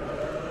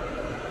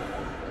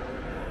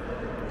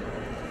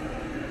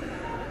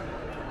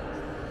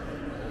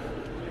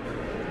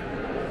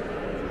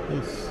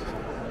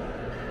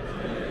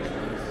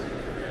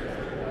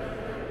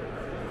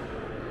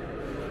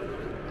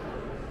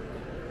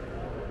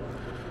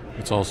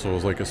 It's also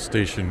like a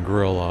station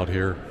grill out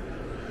here.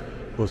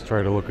 Let's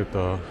try to look at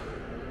the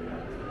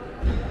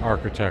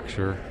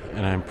architecture,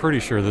 and I'm pretty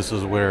sure this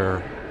is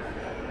where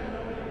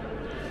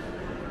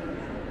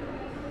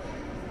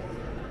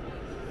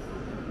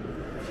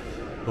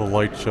the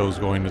light show is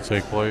going to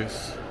take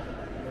place.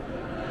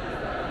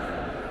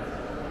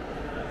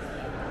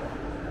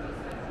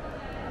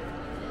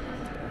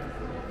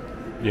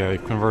 Yeah,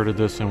 they've converted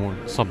this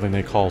in something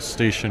they call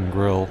station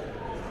grill.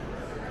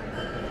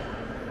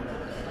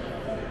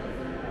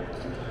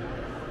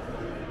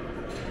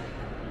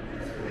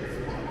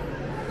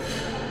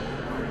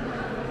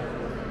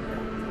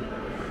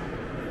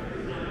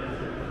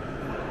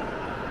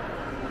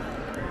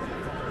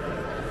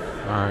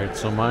 Alright,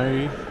 so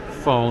my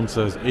phone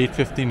says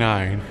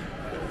 8:59.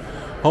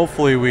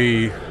 Hopefully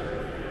we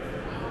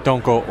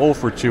don't go 0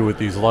 for 2 with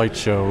these light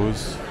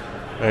shows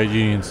at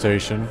Union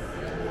Station.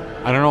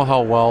 I don't know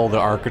how well the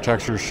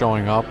architecture is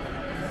showing up.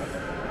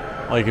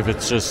 Like if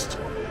it's just,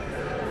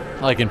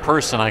 like in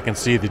person I can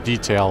see the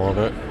detail of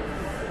it.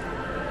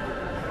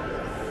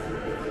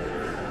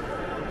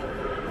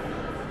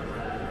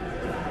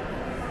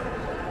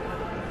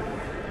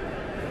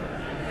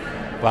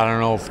 But I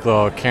don't know if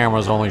the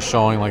camera's only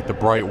showing like the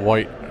bright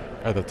white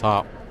at the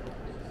top.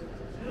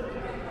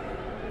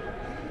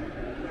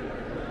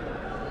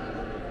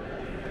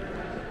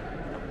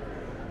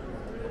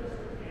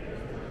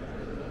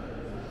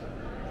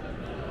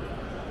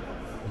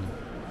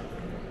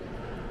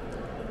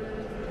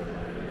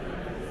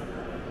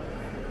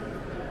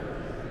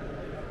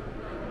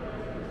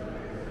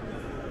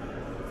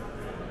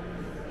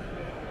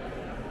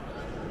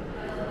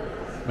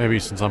 Maybe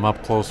since I'm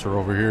up closer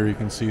over here, you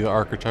can see the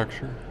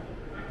architecture.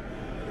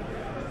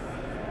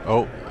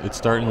 Oh, it's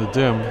starting to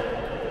dim.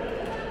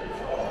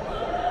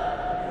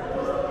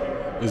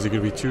 Is it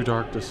going to be too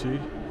dark to see?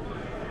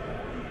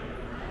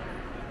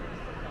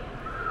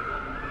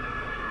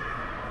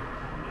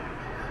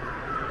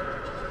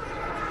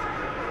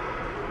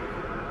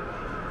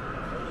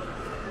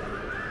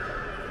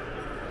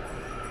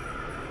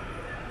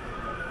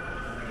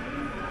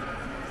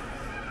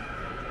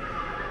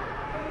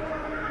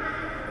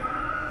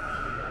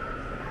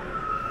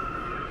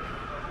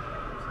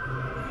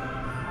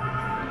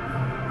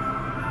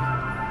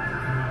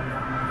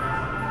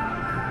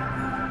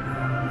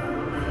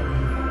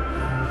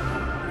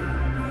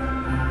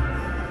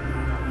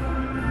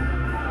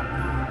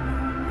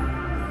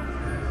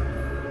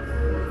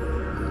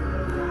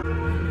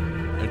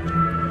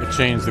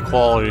 Change the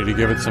quality to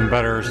give it some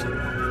better,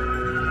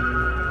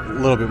 a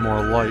little bit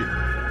more light.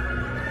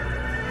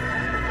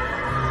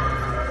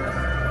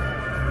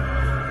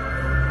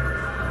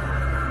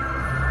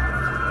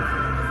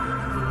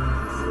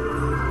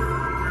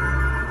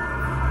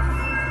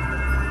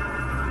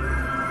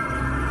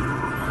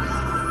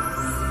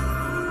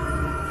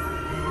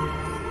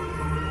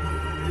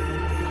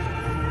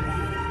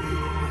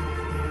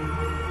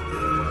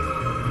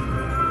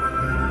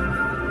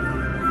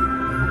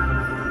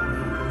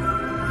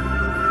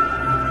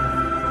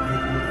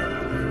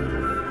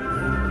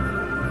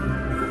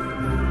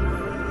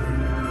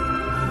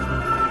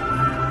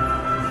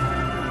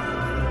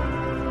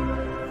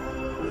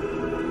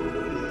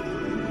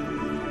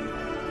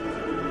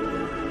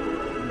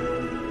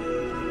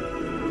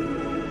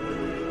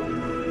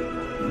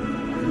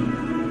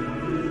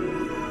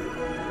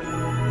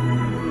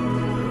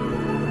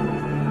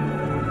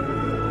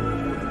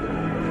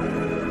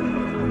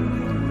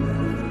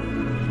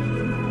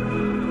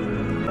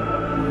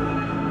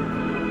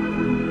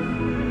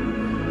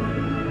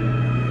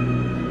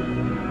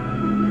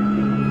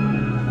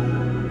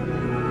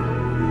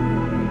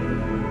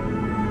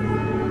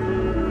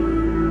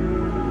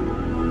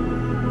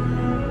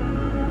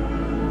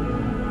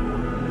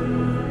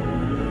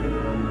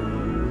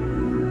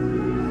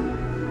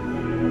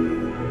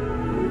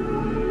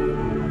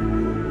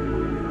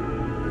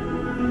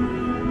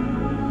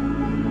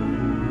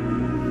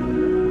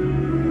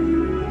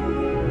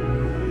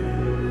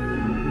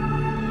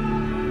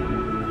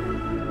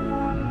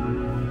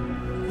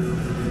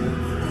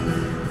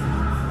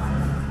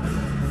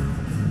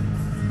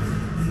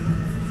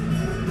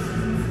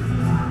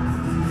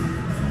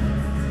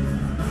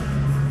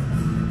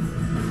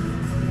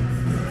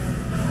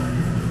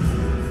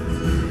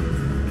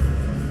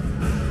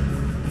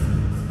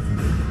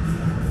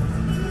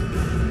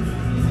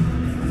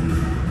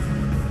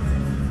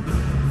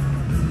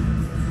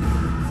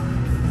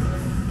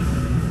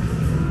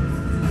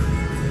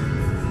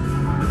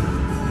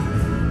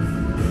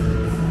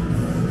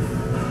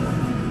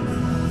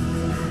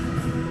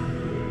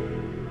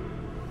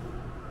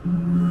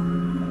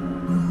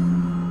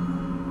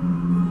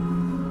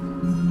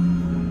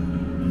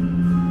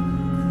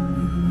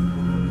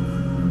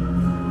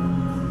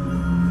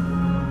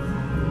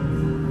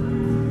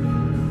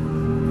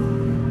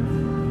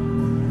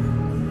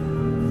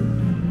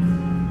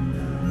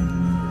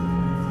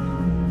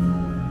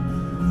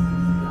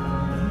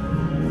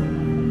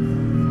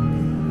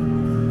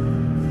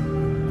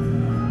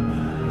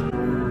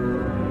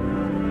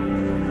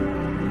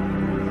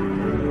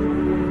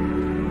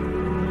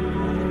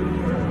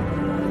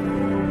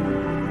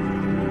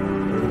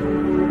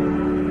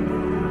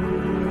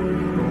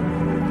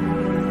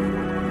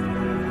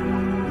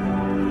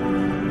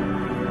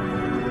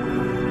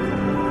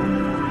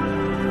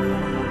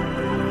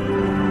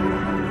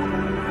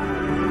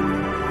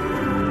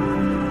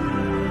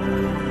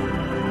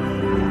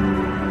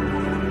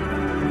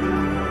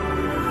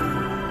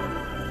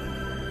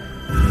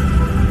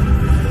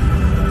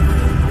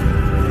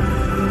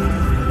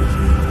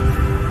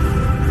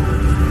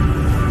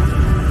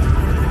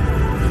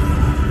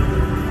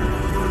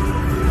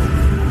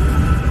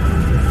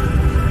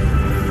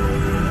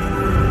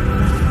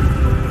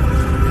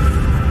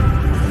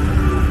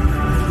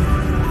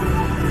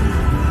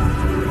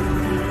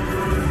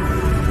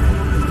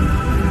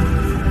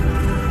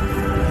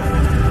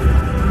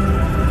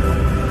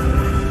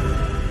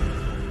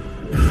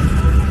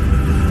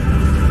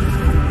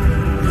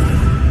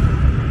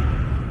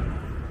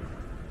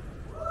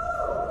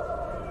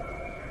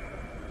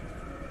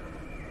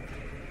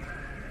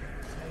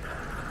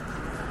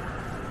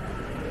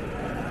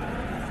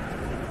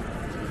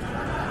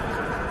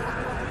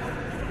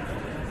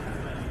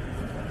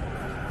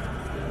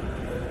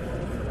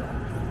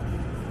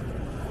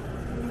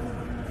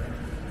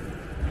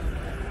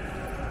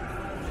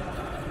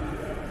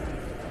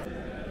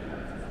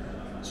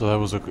 So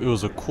it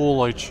was a cool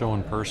light show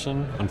in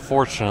person.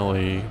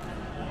 Unfortunately,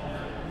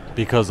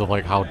 because of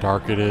like how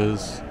dark it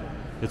is,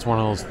 it's one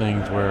of those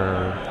things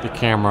where the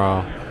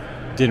camera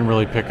didn't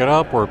really pick it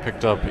up or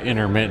picked up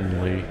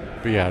intermittently.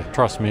 But yeah,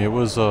 trust me, it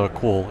was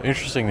cool.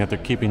 Interesting that they're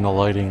keeping the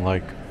lighting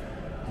like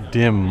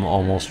dim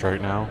almost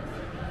right now.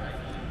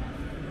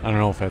 I don't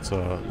know if that's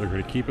they're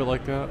going to keep it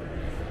like that.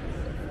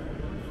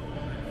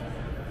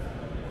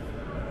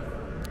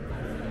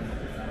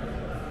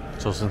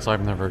 So since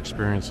I've never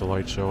experienced a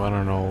light show, I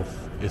don't know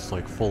if it's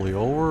like fully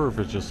over or if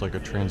it's just like a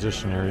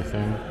transitionary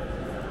thing.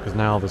 Because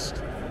now this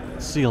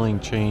ceiling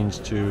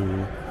changed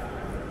to,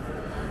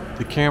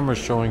 the camera's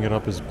showing it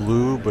up as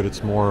blue, but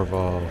it's more of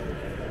a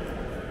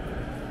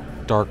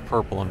dark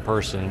purple in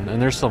person.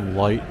 And there's some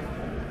light,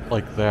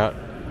 like that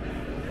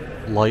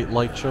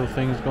light show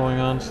things going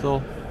on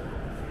still.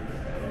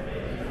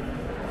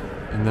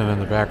 And then in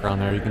the background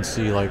there you can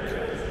see like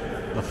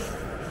the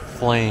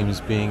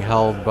flames being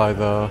held by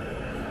the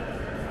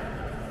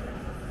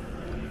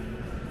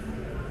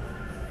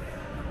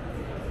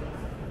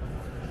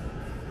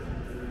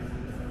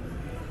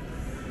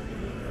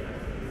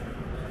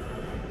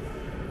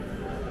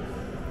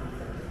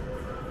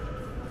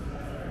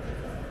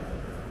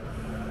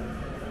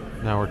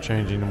now we're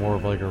changing to more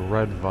of like a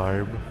red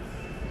vibe.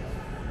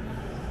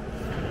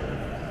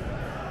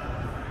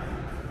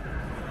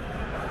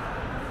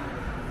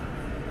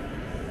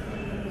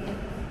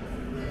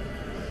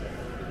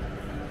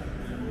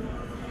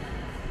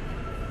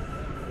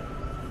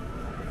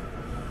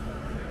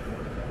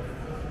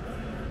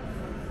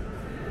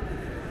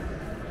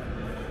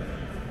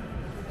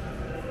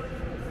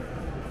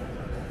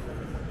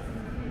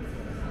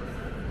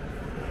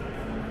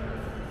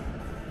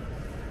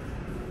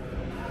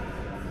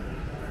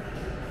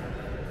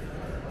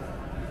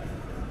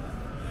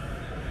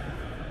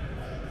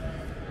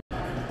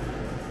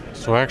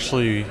 So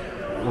actually,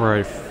 where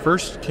I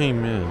first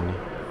came in,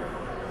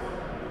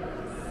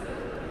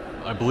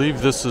 I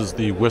believe this is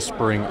the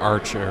Whispering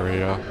Arch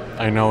area.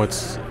 I know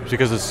it's,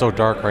 because it's so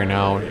dark right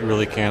now, you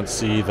really can't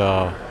see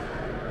the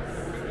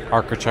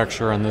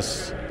architecture on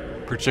this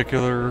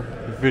particular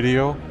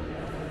video.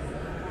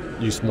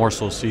 You more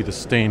so see the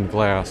stained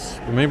glass.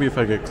 But maybe if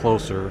I get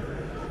closer,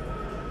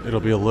 it'll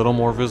be a little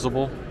more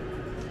visible.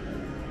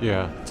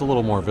 Yeah, it's a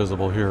little more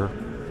visible here.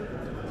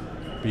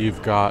 But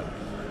you've got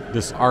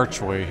this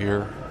archway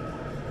here,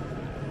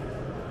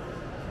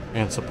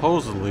 and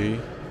supposedly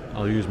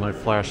I'll use my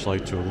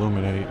flashlight to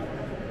illuminate,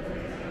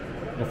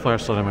 the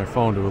flashlight on my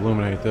phone to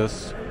illuminate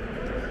this.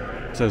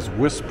 It says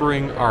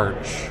Whispering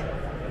Arch.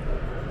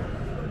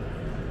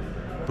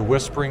 The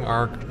Whispering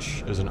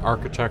Arch is an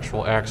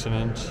architectural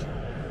accident,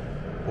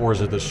 or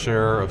is it the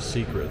share of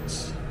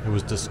secrets? It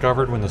was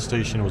discovered when the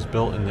station was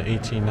built in the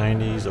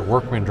 1890s. A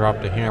workman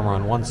dropped a hammer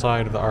on one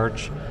side of the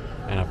arch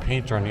and a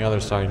painter on the other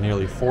side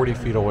nearly 40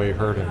 feet away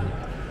heard him.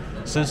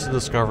 Since the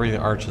discovery, the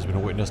arch has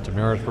been witness to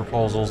marriage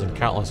proposals and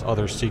countless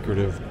other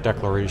secretive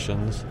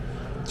declarations.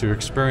 To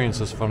experience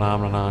this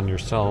phenomenon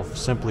yourself,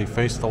 simply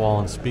face the wall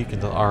and speak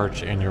into the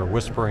arch, and your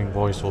whispering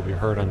voice will be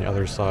heard on the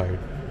other side.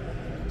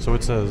 So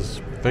it says,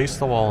 face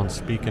the wall and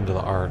speak into the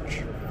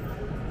arch.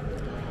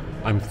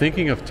 I'm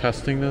thinking of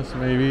testing this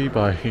maybe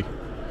by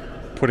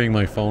putting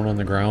my phone on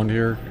the ground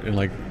here and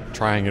like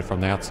trying it from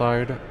that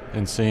side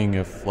and seeing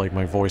if like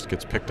my voice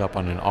gets picked up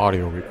on an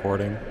audio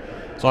recording.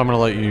 So I'm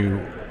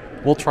gonna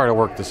we'll try to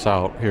work this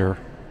out here.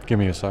 Give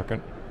me a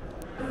second.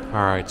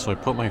 Alright, so I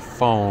put my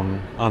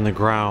phone on the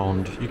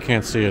ground. You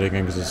can't see it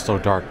again because it's so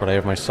dark, but I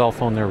have my cell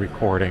phone there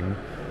recording.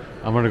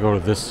 I'm gonna go to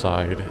this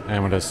side and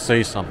I'm gonna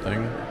say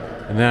something,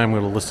 and then I'm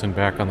gonna listen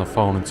back on the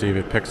phone and see if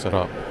it picks it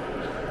up.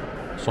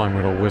 So I'm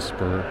gonna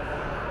whisper,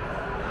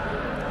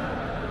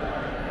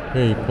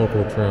 "Hey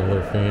Popo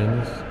Traveler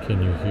fans,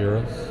 can you hear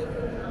us?"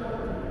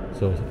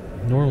 So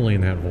normally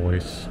in that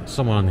voice,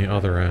 someone on the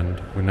other end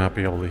would not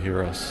be able to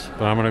hear us.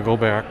 But I'm going to go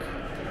back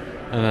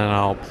and then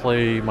I'll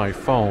play my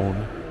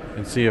phone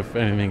and see if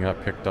anything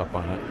got picked up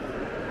on it.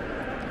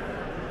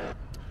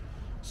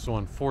 So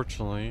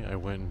unfortunately, I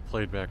went and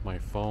played back my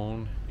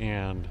phone,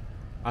 and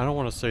I don't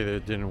want to say that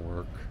it didn't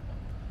work.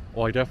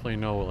 Well, I definitely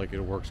know like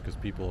it works because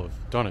people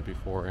have done it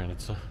before and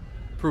it's a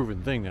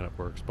proven thing that it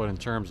works. But in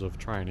terms of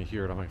trying to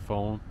hear it on my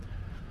phone,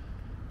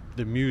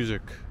 the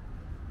music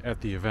at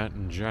the event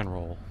in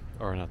general,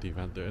 or not the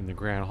event, in the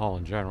Grand Hall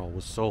in general,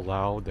 was so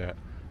loud that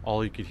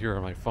all you could hear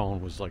on my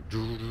phone was like the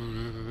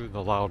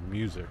loud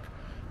music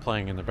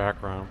playing in the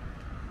background.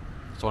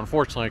 So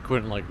unfortunately I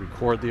couldn't like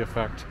record the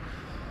effect,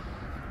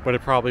 but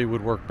it probably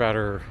would work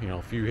better, you know,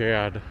 if you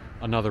had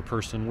another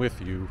person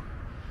with you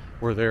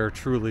where they're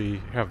truly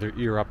have their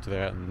ear up to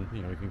that, and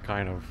you know, you can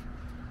kind of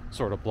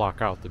sort of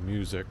block out the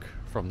music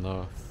from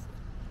the,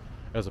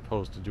 as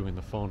opposed to doing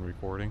the phone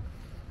recording.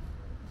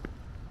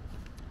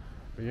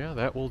 But yeah,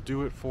 that will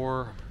do it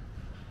for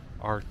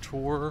our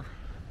tour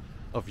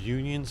of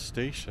Union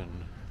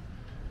Station.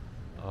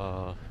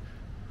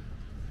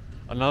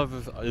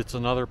 It's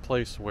another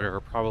place where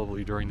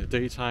probably during the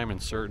daytime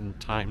and certain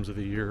times of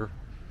the year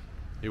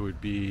it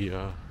would be you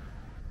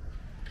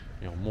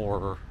know,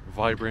 more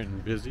vibrant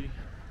and busy.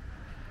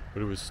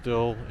 but it was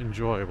still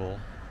enjoyable.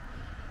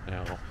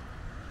 Now,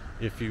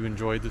 if you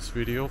enjoyed this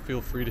video,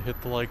 feel free to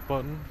hit the like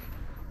button,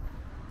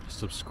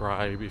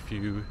 subscribe if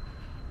you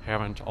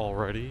haven't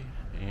already,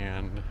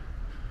 and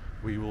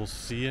we will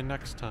see you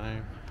next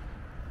time.